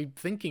honestly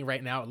thinking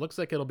right now it looks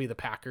like it'll be the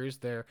Packers.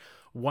 They're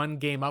 1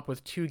 game up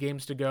with 2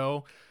 games to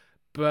go.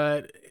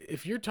 But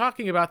if you're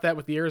talking about that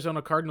with the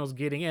Arizona Cardinals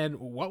getting in,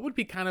 what would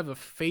be kind of a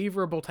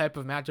favorable type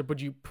of matchup?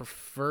 Would you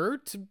prefer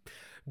to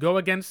go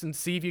against and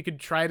see if you could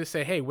try to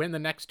say, hey, win the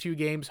next 2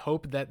 games,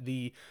 hope that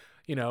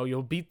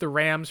you'll beat the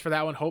Rams for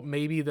that one, hope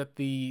maybe that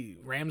the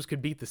Rams could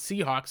beat the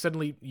Seahawks.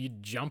 Suddenly you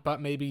jump up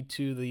maybe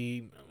to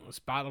the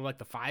spot of like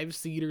the 5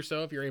 seed or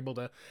so if you're able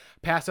to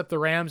pass up the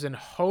Rams, and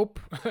hope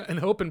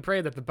and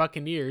pray that the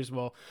Buccaneers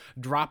will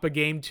drop a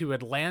game to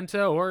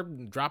Atlanta or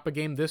drop a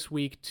game this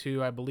week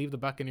to, I believe the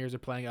Buccaneers are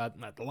playing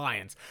the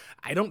Lions.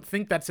 I don't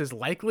think that's as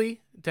likely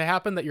to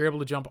happen that you're able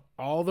to jump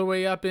all the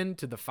way up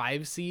into the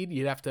 5 seed.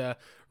 You'd have to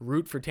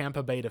root for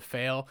Tampa Bay to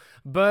fail,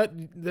 but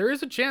there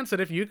is a chance that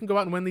if you can go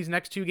out and win these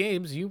next 2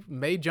 games, you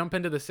may jump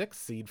into the 6th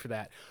seed for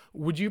that.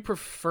 Would you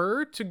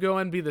prefer to go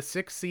and be the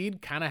 6th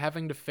seed, kind of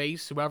having to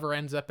face whoever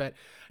ends up at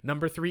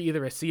number 3,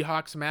 either a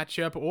Seahawks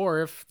matchup,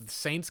 or if the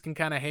Saints can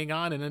kind of hang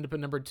on and end up at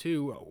number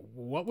 2,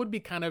 what would be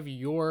kind of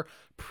your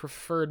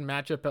preferred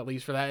matchup, at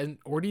least for that?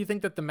 Or do you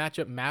think that the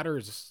matchup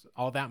matters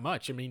all that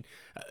much? I mean,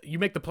 you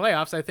make the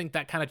playoffs, I think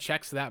that kind of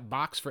checks that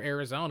box for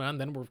Arizona, and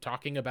then we're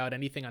talking about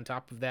anything on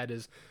top of that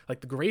is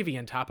like the gravy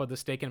on top of the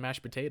steak and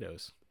mashed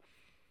potatoes.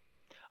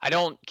 I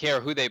don't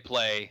care who they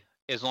play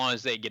as long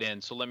as they get in.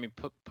 So let me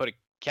put a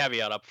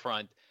caveat up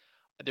front.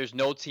 There's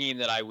no team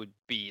that I would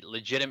be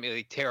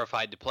legitimately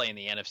terrified to play in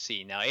the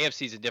NFC. Now,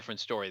 AFC is a different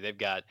story. They've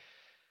got,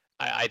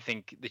 I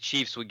think the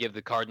Chiefs would give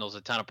the Cardinals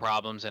a ton of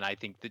problems, and I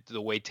think that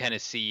the way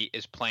Tennessee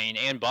is playing,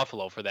 and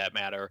Buffalo for that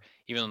matter,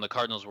 even though the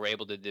Cardinals were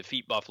able to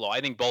defeat Buffalo,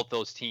 I think both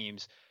those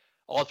teams,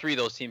 all 3 of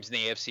those teams in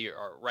the AFC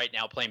are right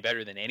now playing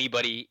better than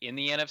anybody in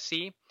the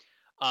NFC.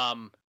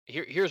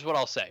 Here's what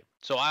I'll say.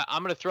 So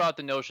I'm going to throw out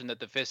the notion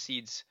that the 5th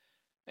seed's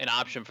an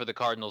option for the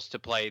Cardinals to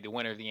play the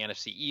winner of the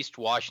NFC East,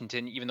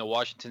 Washington, even though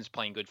Washington's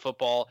playing good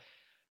football.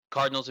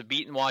 Cardinals have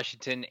beaten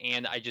Washington,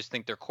 and I just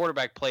think their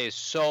quarterback play is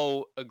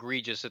so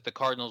egregious that the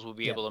Cardinals will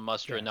be able to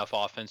muster enough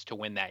offense to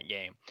win that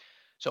game.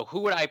 So who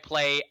would I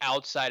play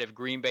outside of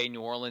Green Bay,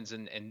 New Orleans,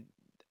 and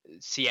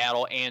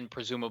Seattle, and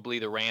presumably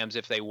the Rams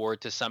if they were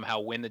to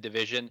somehow win the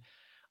division?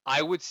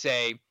 I would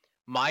say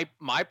my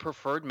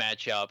preferred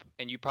matchup,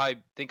 and you probably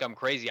think I'm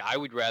crazy, I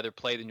would rather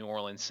play the New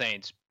Orleans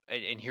Saints,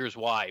 and here's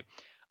why.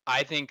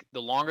 I think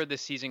the longer the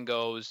season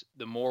goes,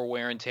 the more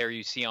wear and tear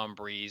you see on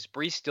Breeze.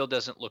 Breeze still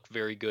doesn't look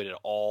very good at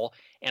all.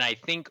 And I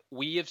think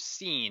we have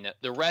seen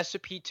the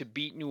recipe to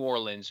beat New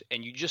Orleans,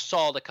 and you just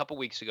saw it a couple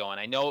weeks ago, and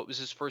I know it was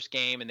his first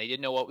game, and they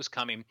didn't know what was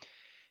coming.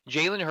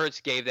 Jalen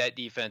Hurts gave that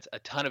defense a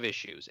ton of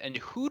issues. And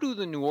who do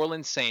the New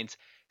Orleans Saints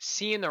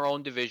see in their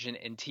own division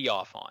and tee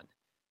off on?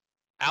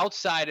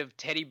 Outside of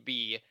Teddy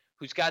B,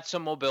 who's got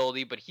some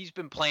mobility, but he's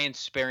been playing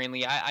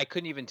sparingly. I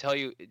couldn't even tell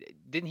you,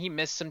 didn't he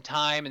miss some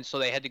time, and so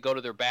they had to go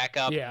to their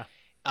backup Yeah.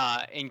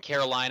 in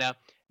Carolina?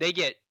 They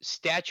get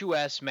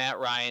statuesque Matt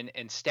Ryan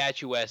and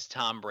statuesque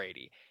Tom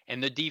Brady,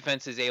 and the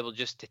defense is able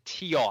just to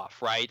tee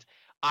off, right?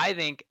 I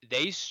think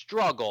they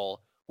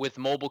struggle with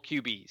mobile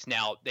QBs.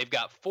 Now, they've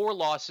got 4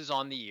 losses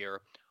on the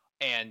year,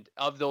 and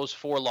of those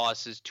 4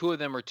 losses, 2 of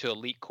them are to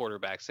elite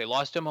quarterbacks. They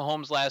lost to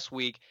Mahomes last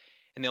week,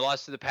 and they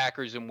lost to the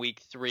Packers in week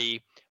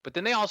 3. But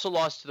then they also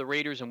lost to the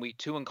Raiders in week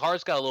 2, and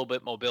Carr's got a little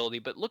bit mobility.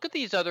 But look at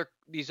these other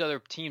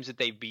teams that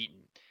they've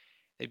beaten.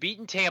 They've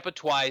beaten Tampa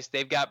twice.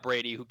 They've got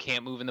Brady, who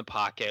can't move in the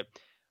pocket.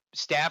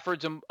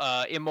 Stafford's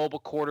immobile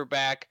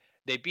quarterback.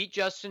 They beat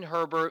Justin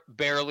Herbert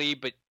barely,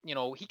 but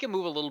he can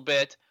move a little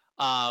bit.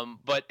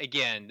 But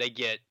again, they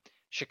get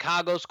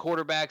Chicago's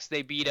quarterbacks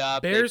they beat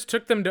up. Bears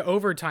took them to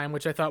overtime,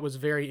 which I thought was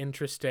very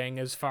interesting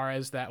as far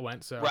as that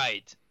went. So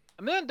right.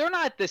 I mean, they're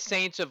not the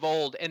Saints of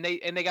old, and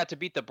they got to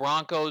beat the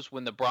Broncos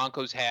when the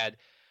Broncos had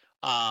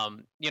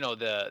the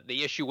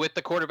issue with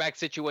the quarterback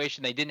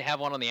situation. They didn't have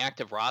one on the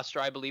active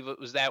roster, I believe it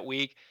was that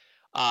week.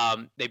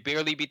 They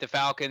barely beat the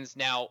Falcons.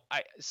 Now,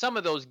 some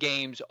of those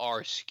games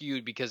are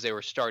skewed because they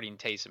were starting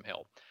Taysom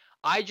Hill.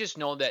 I just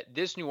know that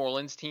this New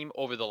Orleans team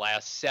over the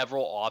last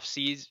several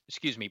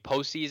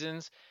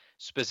postseasons,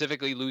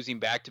 specifically losing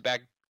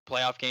back-to-back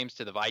playoff games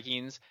to the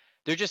Vikings,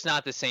 they're just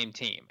not the same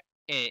team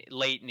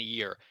late in the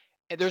year.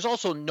 And there's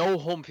also no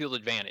home field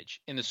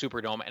advantage in the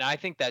Superdome, and I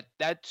think that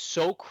that's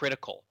so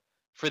critical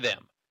for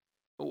them.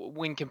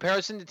 When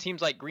comparison to teams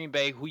like Green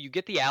Bay, who you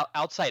get the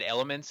outside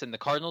elements, and the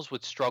Cardinals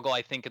would struggle,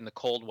 I think, in the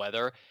cold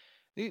weather.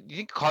 Do you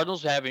think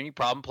Cardinals would have any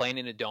problem playing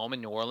in a dome in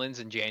New Orleans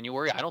in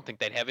January? I don't think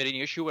they'd have any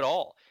issue at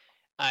all.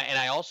 And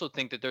I also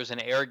think that there's an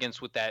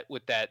arrogance with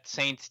that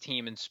Saints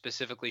team, and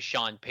specifically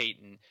Sean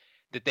Payton,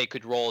 that they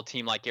could roll a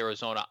team like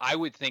Arizona. I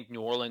would think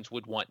New Orleans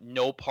would want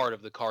no part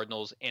of the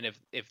Cardinals. And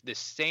if the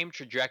same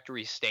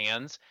trajectory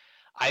stands,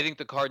 I think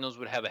the Cardinals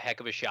would have a heck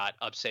of a shot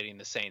upsetting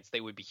the Saints.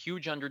 They would be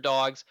huge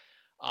underdogs.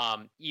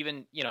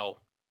 Even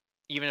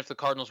if the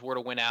Cardinals were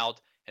to win out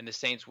and the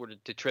Saints were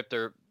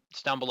to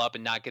stumble up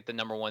and not get the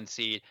number 1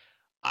 seed,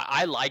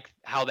 I like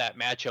how that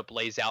matchup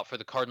lays out for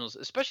the Cardinals,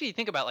 especially you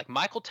think about like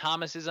Michael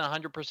Thomas isn't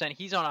 100%.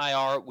 He's on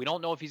IR. We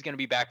don't know if he's going to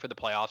be back for the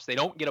playoffs. They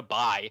don't get a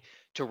bye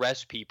to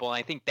rest people, and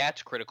I think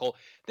that's critical.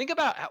 Think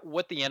about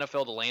what the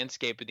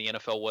landscape of the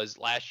NFL was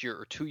last year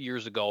or 2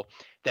 years ago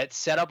that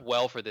set up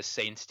well for the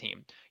Saints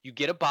team. You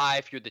get a bye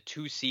if you're the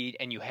 2 seed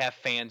and you have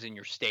fans in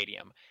your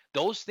stadium.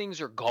 Those things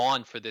are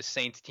gone for this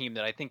Saints team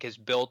that I think has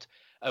built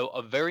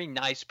a very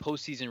nice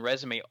postseason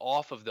resume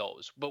off of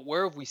those. But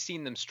where have we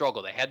seen them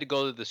struggle? They had to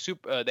go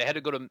to they had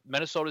to go to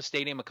Minnesota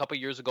Stadium a couple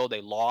years ago.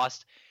 They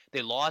lost.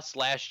 They lost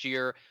last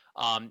year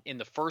in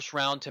the first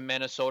round to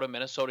Minnesota.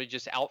 Minnesota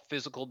just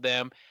out-physicaled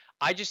them.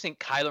 I just think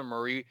Kyler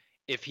Murray,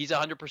 if he's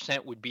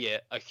 100%, would be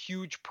a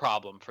huge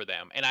problem for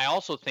them. And I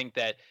also think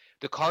that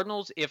the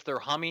Cardinals, if they're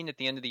humming at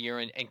the end of the year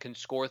and can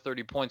score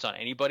 30 points on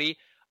anybody,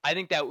 I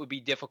think that would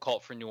be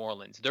difficult for New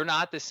Orleans. They're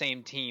not the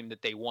same team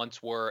that they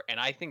once were, and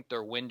I think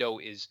their window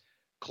is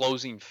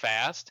closing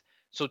fast.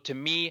 So to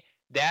me,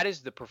 that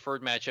is the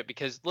preferred matchup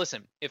because,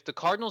 listen, if the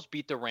Cardinals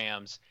beat the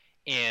Rams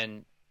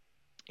in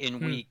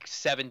week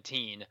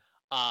 17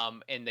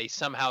 and they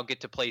somehow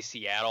get to play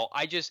Seattle,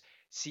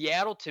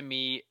 Seattle to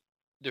me,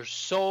 they're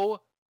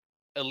so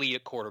elite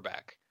at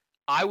quarterback.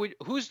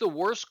 Who's the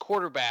worst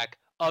quarterback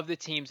of the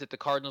teams that the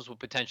Cardinals would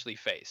potentially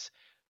face?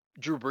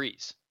 Drew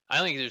Brees. I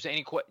don't think there's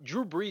any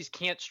Drew Brees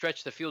can't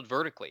stretch the field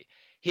vertically.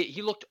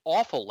 He looked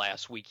awful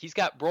last week. He's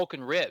got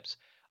broken ribs.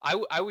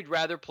 I would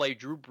rather play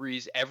Drew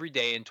Brees every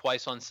day and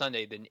twice on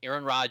Sunday than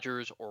Aaron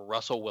Rodgers or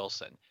Russell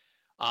Wilson.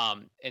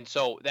 And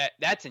so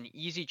that's an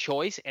easy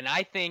choice. And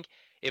I think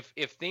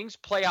if things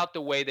play out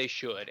the way they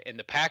should, and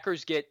the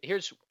Packers get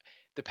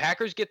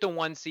the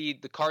 1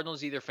 seed, the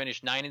Cardinals either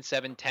finish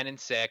 9-7,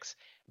 10-6,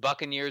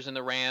 Buccaneers and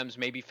the Rams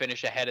maybe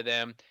finish ahead of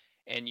them,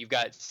 and you've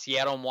got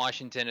Seattle and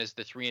Washington as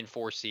the 3 and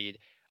 4 seed.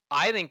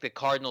 I think the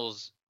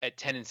Cardinals at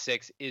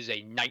 10-6 is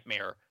a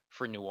nightmare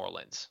for New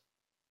Orleans.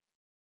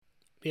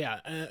 Yeah,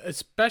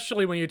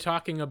 especially when you're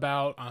talking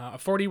about a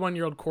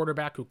 41-year-old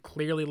quarterback who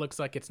clearly looks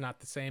like it's not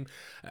the same.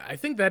 I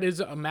think that is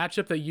a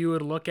matchup that you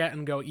would look at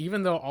and go,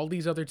 even though all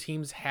these other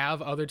teams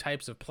have other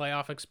types of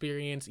playoff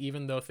experience,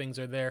 even though things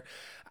are there,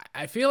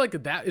 I feel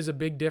like that is a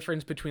big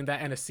difference between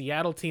that and a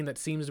Seattle team that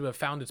seems to have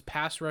found its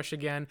pass rush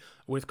again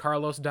with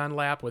Carlos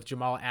Dunlap, with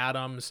Jamal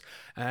Adams.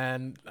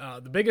 And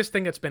the biggest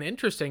thing that's been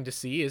interesting to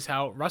see is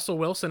how Russell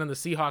Wilson and the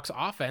Seahawks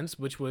offense,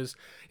 which was,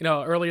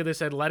 earlier they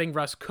said letting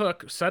Russ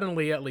cook,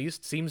 suddenly at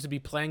least seems to be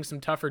playing some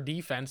tougher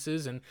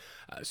defenses and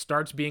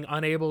starts being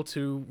unable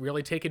to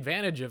really take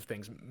advantage of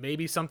things.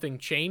 Maybe something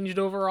changed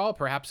overall.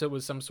 Perhaps it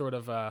was some sort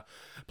of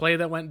play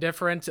that went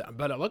different,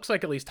 but it looks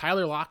like at least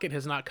Tyler Lockett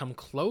has not come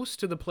close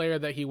to the player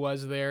that he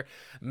was there.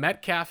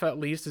 Metcalf at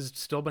least has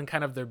still been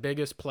kind of their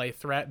biggest play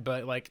threat,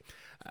 but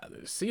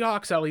the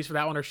Seahawks, at least for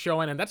that one, are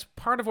showing, and that's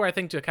part of where I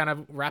think, to kind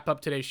of wrap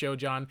up today's show,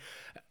 John,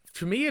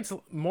 to me, it's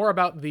more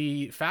about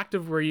the fact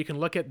of where you can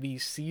look at the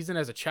season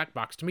as a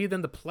checkbox to me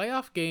than the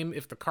playoff game.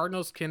 If the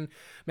Cardinals can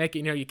make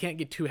it, you can't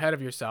get too ahead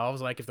of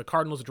yourselves. Like if the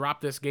Cardinals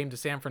drop this game to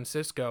San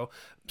Francisco,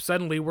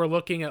 suddenly we're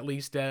looking at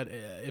least at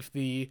if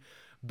the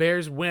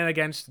Bears win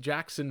against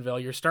Jacksonville,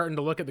 you're starting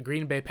to look at the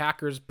Green Bay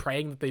Packers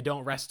praying that they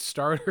don't rest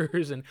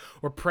starters, and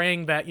we're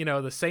praying that,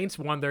 the Saints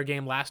won their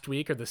game last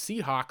week or the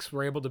Seahawks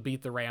were able to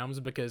beat the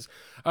Rams, because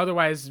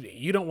otherwise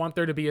you don't want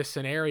there to be a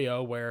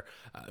scenario where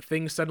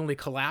things suddenly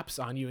collapse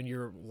on you and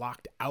you're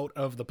locked out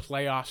of the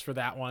playoffs for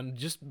that one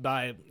just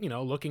by,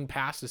 looking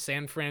past a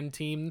San Fran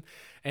team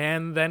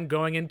and then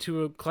going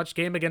into a clutch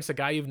game against a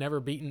guy you've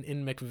never beaten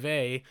in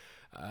McVay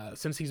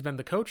since he's been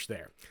the coach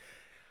there.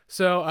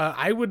 So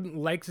I would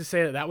like to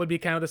say that would be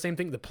kind of the same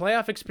thing. The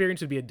playoff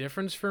experience would be a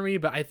difference for me,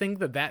 but I think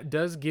that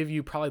does give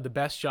you probably the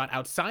best shot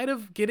outside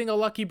of getting a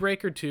lucky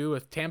break or two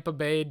if Tampa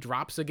Bay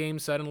drops a game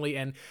suddenly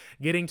and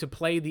getting to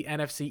play the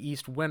NFC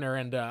East winner.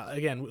 And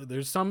again,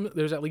 there's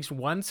at least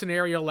one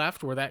scenario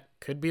left where that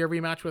could be a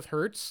rematch with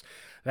Hurts.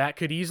 That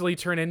could easily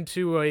turn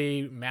into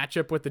a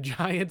matchup with the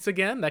Giants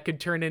again. That could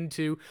turn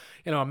into,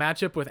 a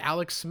matchup with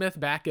Alex Smith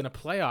back in a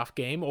playoff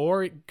game,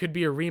 or it could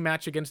be a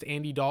rematch against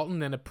Andy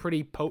Dalton and a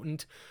pretty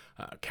potent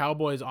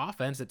Cowboys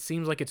offense. It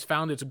seems like it's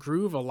found its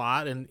groove a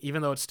lot, and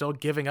even though it's still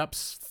giving up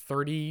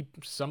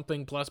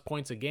 30-something plus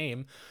points a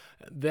game,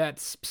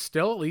 that's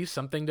still at least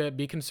something to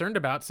be concerned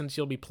about, since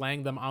you'll be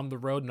playing them on the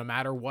road no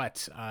matter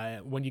what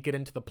when you get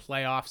into the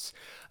playoffs,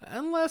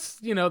 unless,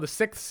 the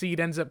sixth seed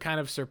ends up kind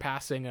of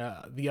surpassing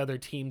the other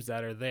teams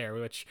that are there,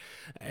 which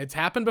it's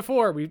happened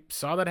before. We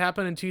saw that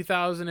happen in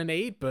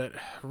 2008, but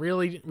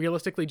really,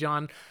 realistically,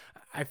 John,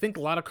 I think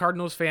a lot of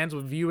Cardinals fans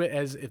would view it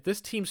as if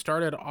this team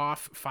started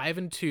off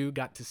 5-2,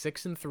 got to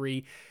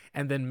 6-3,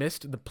 and then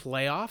missed the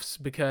playoffs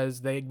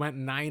because they went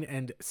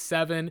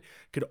 9-7,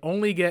 could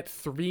only get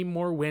 3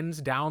 more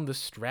wins down the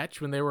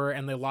stretch and they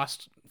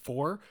lost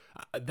 4.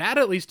 That,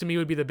 at least to me,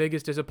 would be the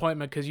biggest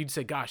disappointment, because you'd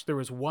say, gosh, there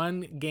was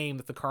one game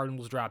that the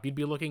Cardinals dropped. You'd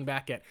be looking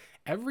back at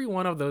every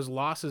one of those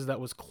losses that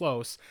was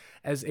close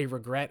as a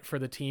regret for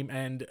the team.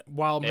 And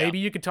while maybe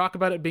you could talk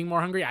about it being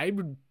more hungry, I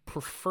would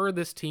prefer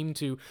this team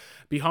to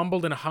be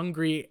humbled and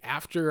hungry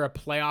after a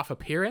playoff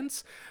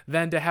appearance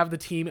than to have the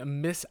team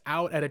miss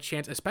out at a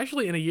chance,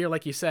 especially in a year,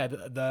 like you said,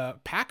 the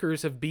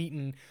Packers have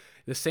beaten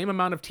the same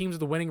amount of teams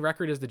with a winning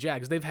record as the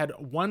Jags. They've had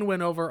one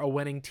win over a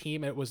winning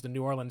team. It was the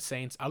New Orleans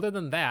Saints. Other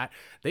than that,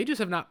 they just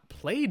have not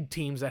played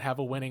teams that have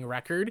a winning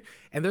record,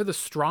 and they're the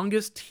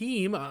strongest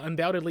team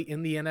undoubtedly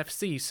in the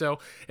NFC. So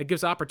it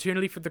gives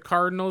opportunity for the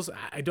Cardinals.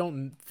 I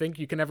don't think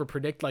you can ever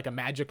predict like a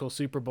magical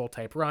Super Bowl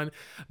type run,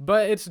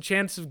 but it's a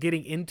chance of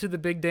getting into the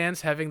big dance,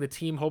 having the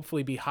team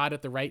hopefully be hot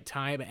at the right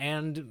time,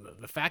 and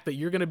the fact that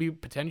you're going to be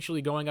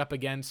potentially going up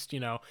against,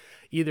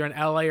 either an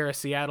LA or a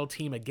Seattle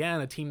team again,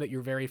 a team that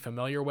you're very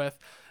familiar with.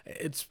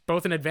 It's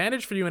both an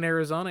advantage for you in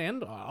Arizona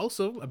and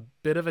also a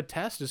bit of a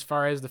test as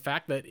far as the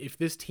fact that if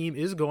this team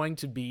is going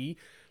to be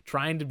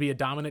trying to be a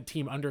dominant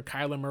team under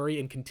Kyler Murray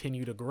and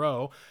continue to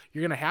grow,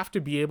 you're going to have to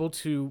be able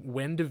to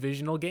win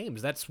divisional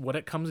games. That's what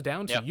it comes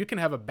down to. Yep. You can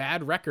have a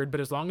bad record,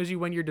 but as long as you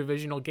win your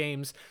divisional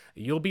games,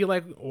 you'll be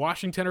like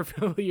Washington or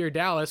Philly or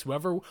Dallas.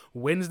 Whoever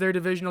wins their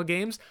divisional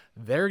games,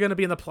 they're going to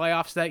be in the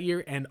playoffs that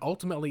year, and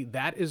ultimately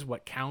that is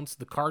what counts.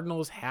 The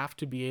Cardinals have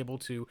to be able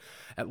to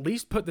at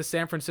least put the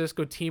San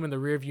Francisco team in the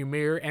rearview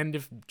mirror, and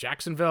if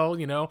Jacksonville,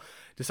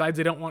 decides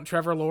they don't want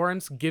Trevor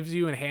Lawrence, gives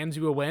you and hands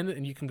you a win,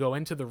 and you can go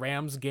into the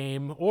Rams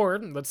game, or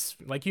let's,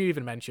 like you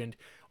even mentioned,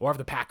 or if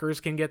the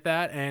Packers can get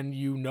that, and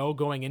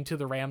going into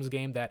the Rams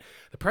game that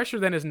the pressure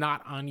then is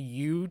not on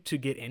you to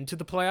get into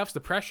the playoffs.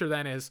 The pressure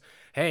then is,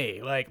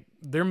 hey, like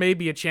there may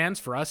be a chance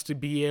for us to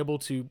be able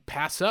to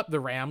pass up the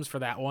Rams for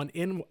that one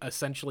in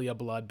essentially a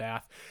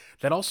bloodbath.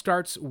 That all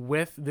starts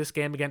with this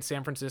game against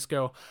San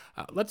Francisco.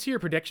 Let's hear your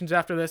predictions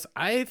after this.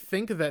 I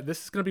think that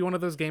this is going to be one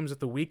of those games with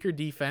the weaker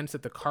defense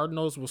that the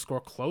Cardinals will score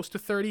close to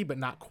 30, but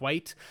not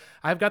quite.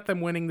 I've got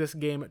them winning this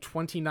game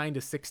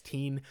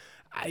 29-16.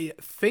 I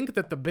think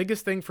that the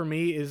biggest thing for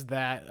me is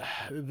that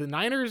the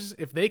Niners,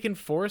 if they can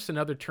force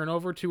another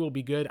turnover or two, will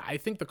be good. I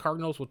think the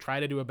Cardinals will try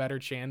to do a better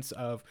chance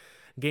of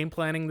game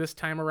planning this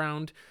time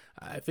around.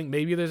 I think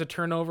maybe there's a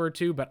turnover or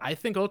two, but I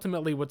think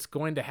ultimately what's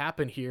going to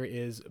happen here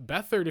is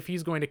Beathard, if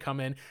he's going to come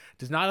in,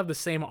 does not have the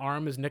same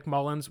arm as Nick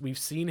Mullins. We've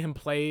seen him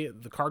play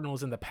the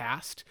Cardinals in the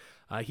past.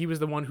 He was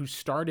the one who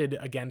started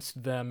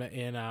against them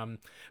in, I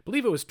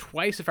believe it was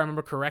twice, if I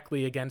remember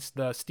correctly, against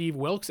the Steve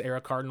Wilkes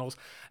era Cardinals.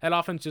 That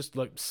offense just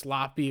looked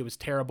sloppy. It was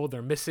terrible.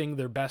 They're missing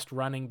their best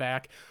running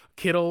back.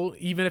 Kittle,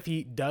 even if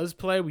he does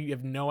play, we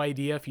have no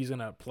idea if he's going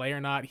to play or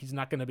not. He's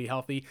not going to be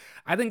healthy.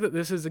 I think that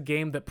this is a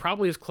game that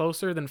probably is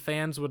closer than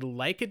fans would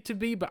like it to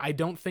be, but I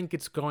don't think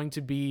it's going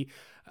to be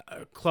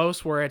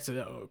close where it's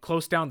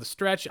close down the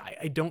stretch.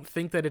 I don't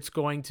think that it's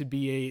going to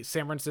be a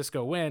San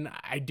Francisco win.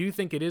 I do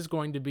think it is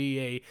going to be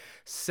a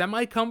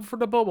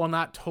semi-comfortable, well,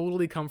 not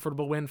totally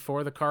comfortable win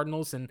for the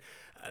Cardinals. And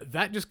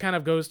That just kind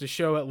of goes to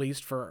show, at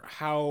least for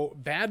how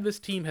bad this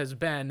team has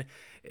been.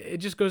 It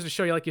just goes to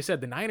show you, like you said,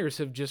 the Niners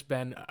have just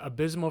been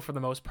abysmal for the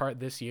most part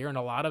this year, and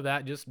a lot of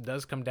that just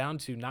does come down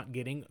to not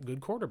getting good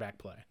quarterback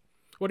play.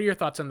 What are your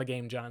thoughts on the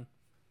game, John?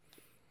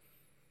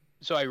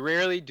 So I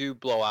rarely do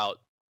blowout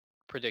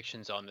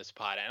predictions on this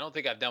pod. I don't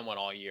think I've done one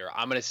all year.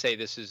 I'm going to say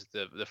this is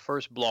the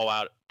first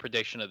blowout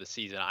prediction of the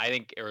season. I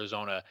think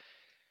Arizona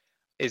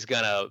is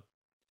going to,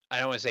 I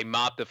don't want to say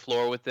mop the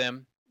floor with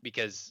them,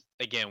 because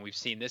again, we've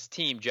seen this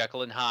team,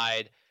 Jekyll and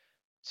Hyde,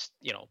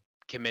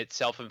 commit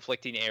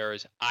self-inflicting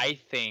errors. I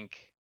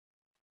think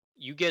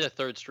you get a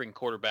third string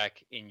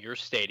quarterback in your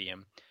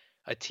stadium,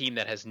 a team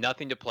that has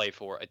nothing to play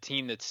for, a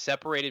team that's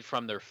separated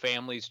from their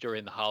families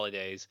during the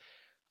holidays.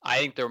 I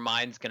think their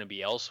mind's going to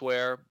be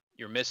elsewhere.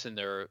 You're missing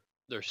their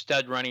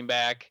stud running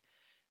back.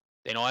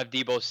 They don't have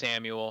Deebo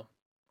Samuel.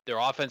 Their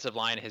offensive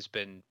line has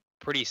been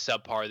pretty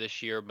subpar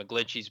this year.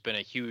 McGlinchey's been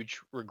a huge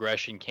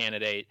regression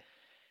candidate.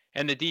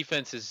 And the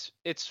defense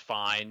it's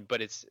fine,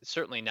 but it's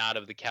certainly not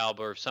of the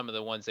caliber of some of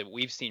the ones that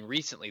we've seen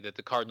recently that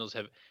the Cardinals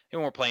have. They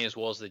weren't playing as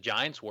well as the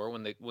Giants were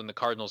when the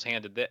Cardinals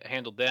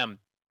handled them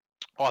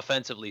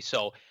offensively.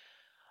 So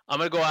I'm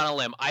going to go on a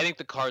limb. I think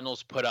the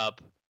Cardinals put up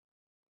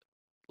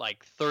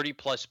like 30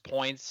 plus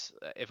points.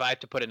 If I have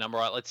to put a number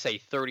out, let's say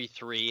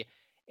 33,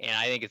 and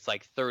I think it's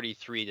like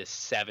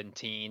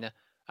 33-17.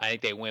 I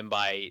think they win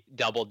by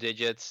double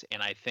digits,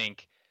 and I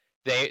think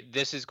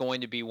this is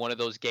going to be one of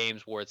those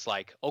games where it's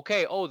like,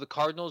 okay, the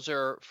Cardinals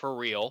are for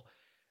real.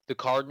 The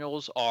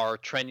Cardinals are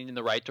trending in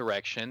the right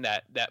direction.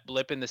 That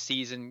blip in the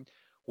season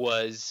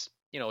was,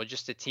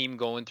 just a team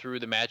going through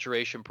the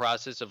maturation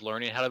process of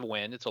learning how to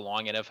win. It's a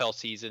long NFL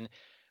season.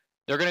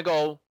 They're going to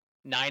go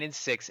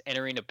 9-6,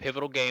 entering a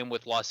pivotal game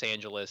with Los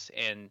Angeles,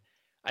 and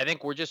I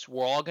think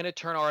we're all going to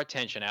turn our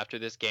attention after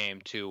this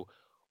game to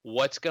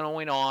what's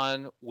going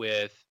on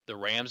with the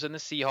Rams and the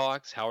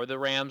Seahawks. How are the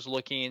Rams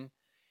looking?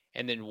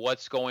 And then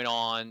what's going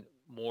on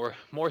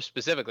more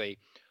specifically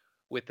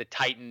with the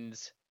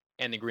Titans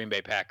and the Green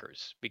Bay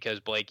Packers? Because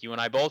Blake, you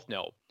and I both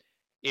know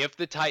if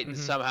the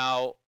Titans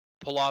somehow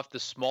pull off the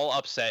small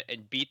upset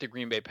and beat the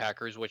Green Bay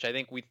Packers, which I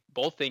think we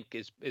both think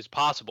is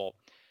possible,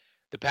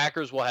 the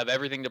Packers will have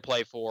everything to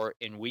play for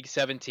in Week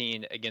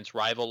 17 against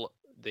rival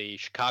the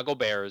Chicago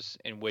Bears,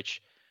 in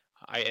which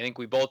I think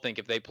we both think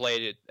if they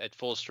played it at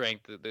full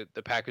strength,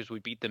 the Packers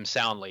would beat them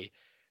soundly.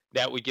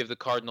 That would give the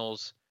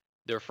Cardinals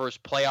their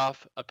first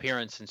playoff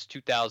appearance since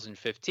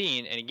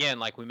 2015. And again,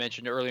 like we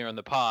mentioned earlier in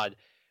the pod,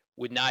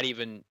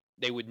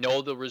 they would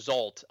know the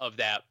result of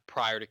that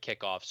prior to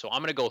kickoff. So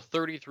I'm going to go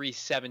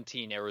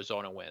 33-17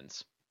 Arizona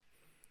wins.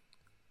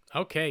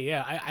 Okay,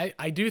 yeah.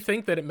 I do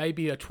think that it may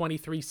be a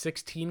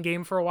 23-16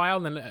 game for a while,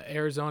 and then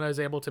Arizona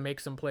is able to make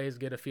some plays,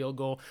 get a field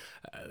goal.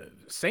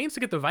 Saints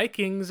get the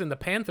Vikings and the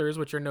Panthers,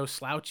 which are no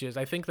slouches.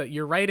 I think that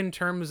you're right in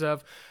terms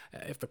of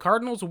if the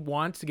Cardinals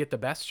want to get the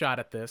best shot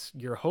at this,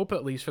 your hope,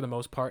 at least for the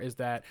most part, is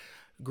that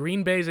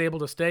Green Bay is able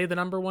to stay the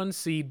number one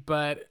seed,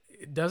 but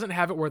it doesn't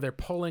have it where they're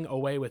pulling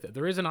away with it.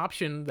 There is an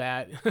option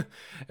that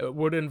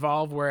would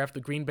involve where if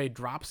the Green Bay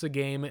drops a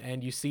game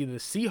and you see the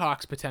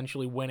Seahawks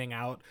potentially winning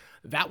out,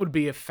 that would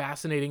be a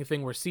fascinating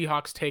thing where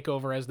Seahawks take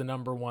over as the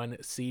number one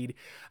seed.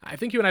 I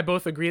think you and I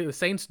both agree that the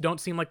Saints don't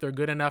seem like they're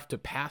good enough to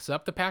pass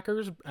up the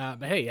Packers.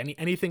 But hey,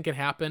 anything can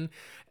happen.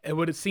 It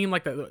would seem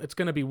like that it's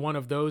going to be one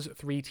of those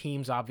three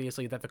teams,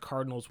 obviously, that the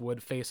Cardinals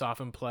would face off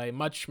and play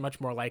much, much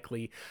more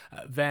likely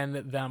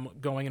than them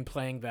going and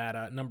playing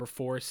that number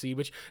 4 seed,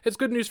 which is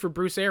good news for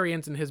Bruce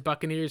Arians and his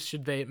Buccaneers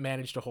should they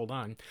manage to hold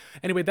on.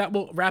 Anyway, that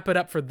will wrap it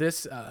up for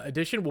this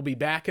edition. We'll be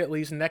back at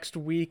least next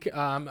week.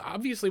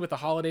 Obviously, with the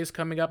holidays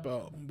coming up,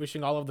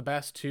 wishing all of the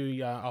best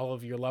to all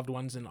of your loved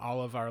ones and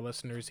all of our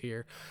listeners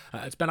here.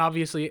 It's been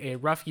obviously a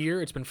rough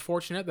year. It's been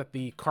fortunate that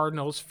the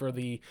Cardinals, for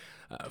the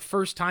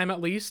first time at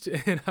least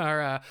in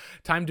our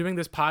time doing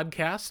this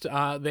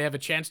podcast, they have a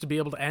chance to be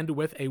able to end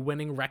with a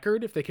winning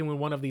record. If they can win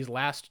one of these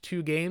last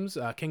 2 games,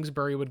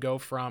 Kingsbury would go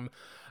from,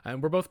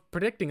 and we're both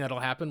predicting that'll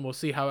happen. We'll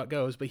see how it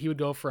goes, but he would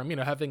go from,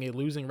 having a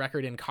losing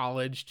record in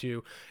college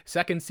to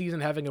second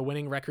season having a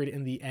winning record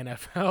in the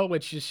NFL,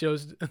 which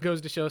just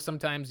goes to show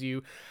sometimes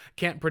you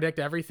can't predict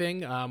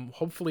everything.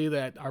 Hopefully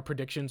that our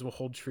predictions will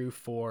hold true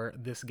for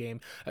this game.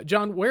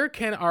 John, where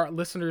can our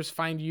listeners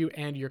find you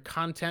and your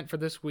content for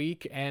this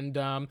week? And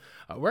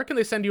where can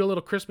they send you a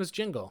little Christmas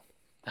jingle?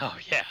 Oh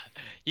yeah,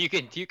 you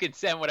can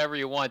send whatever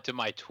you want to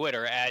my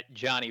Twitter at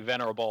Johnny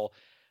Venerable.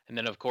 And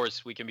then, of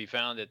course, we can be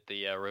found at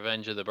the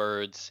Revenge of the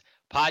Birds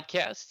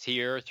podcast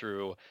here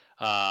through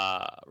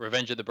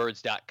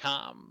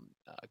revengeofthebirds.com,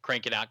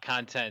 cranking out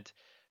content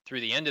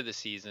through the end of the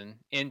season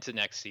into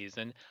next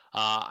season.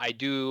 I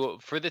do,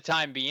 for the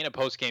time being, a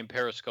post-game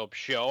Periscope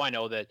show. I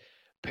know that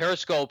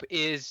Periscope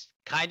is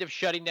kind of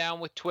shutting down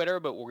with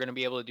Twitter, but we're going to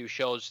be able to do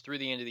shows through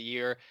the end of the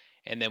year,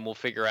 and then we'll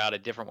figure out a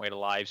different way to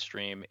live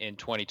stream in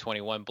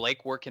 2021.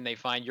 Blake, where can they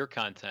find your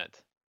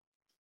content?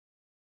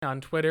 on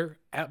Twitter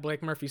at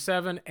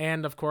BlakeMurphy7,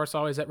 and of course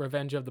always at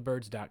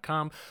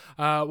RevengeOfTheBirds.com.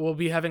 We'll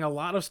be having a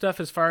lot of stuff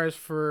as far as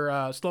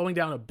for slowing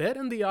down a bit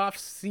in the off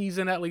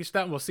season, at least.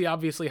 That we'll see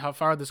obviously how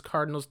far this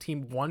Cardinals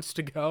team wants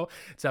to go.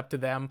 It's up to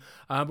them.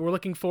 But we're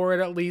looking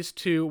forward at least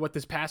to what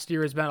this past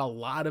year has been. A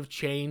lot of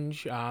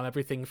change,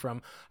 everything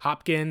from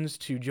Hopkins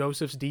to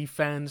Joseph's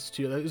defense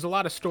to there's a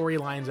lot of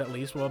storylines. At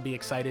least we'll be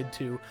excited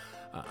to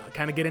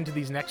kind of get into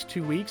these next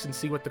 2 weeks and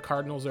see what the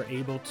Cardinals are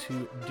able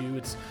to do.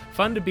 It's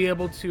fun to be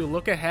able to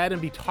look ahead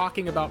and be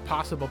talking about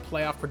possible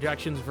playoff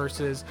projections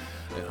versus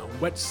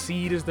what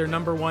seed is their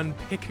number one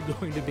pick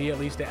going to be, at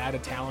least to add a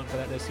talent for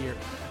that this year.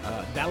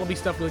 That'll be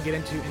stuff we'll get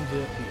into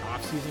the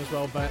offseason as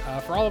well. But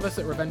for all of us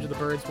at Revenge of the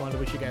Birds, wanted to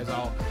wish you guys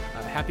all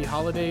happy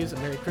holidays, a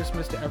Merry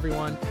Christmas to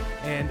everyone,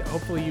 and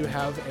hopefully you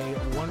have a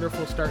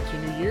wonderful start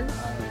to New Year.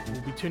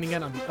 We'll be tuning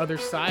in on the other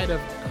side of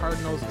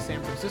Cardinals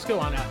San Francisco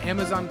on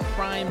Amazon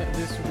Prime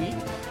this week.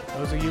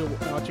 Those of you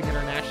watching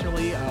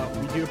internationally,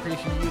 we do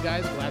appreciate you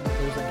guys. Glad that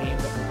there's a game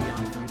that will be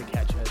on for you to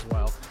catch as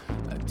well.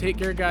 Take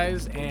care,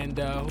 guys, and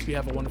hope you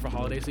have a wonderful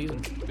holiday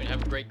season. You're going to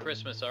have a great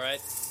Christmas, all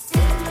right?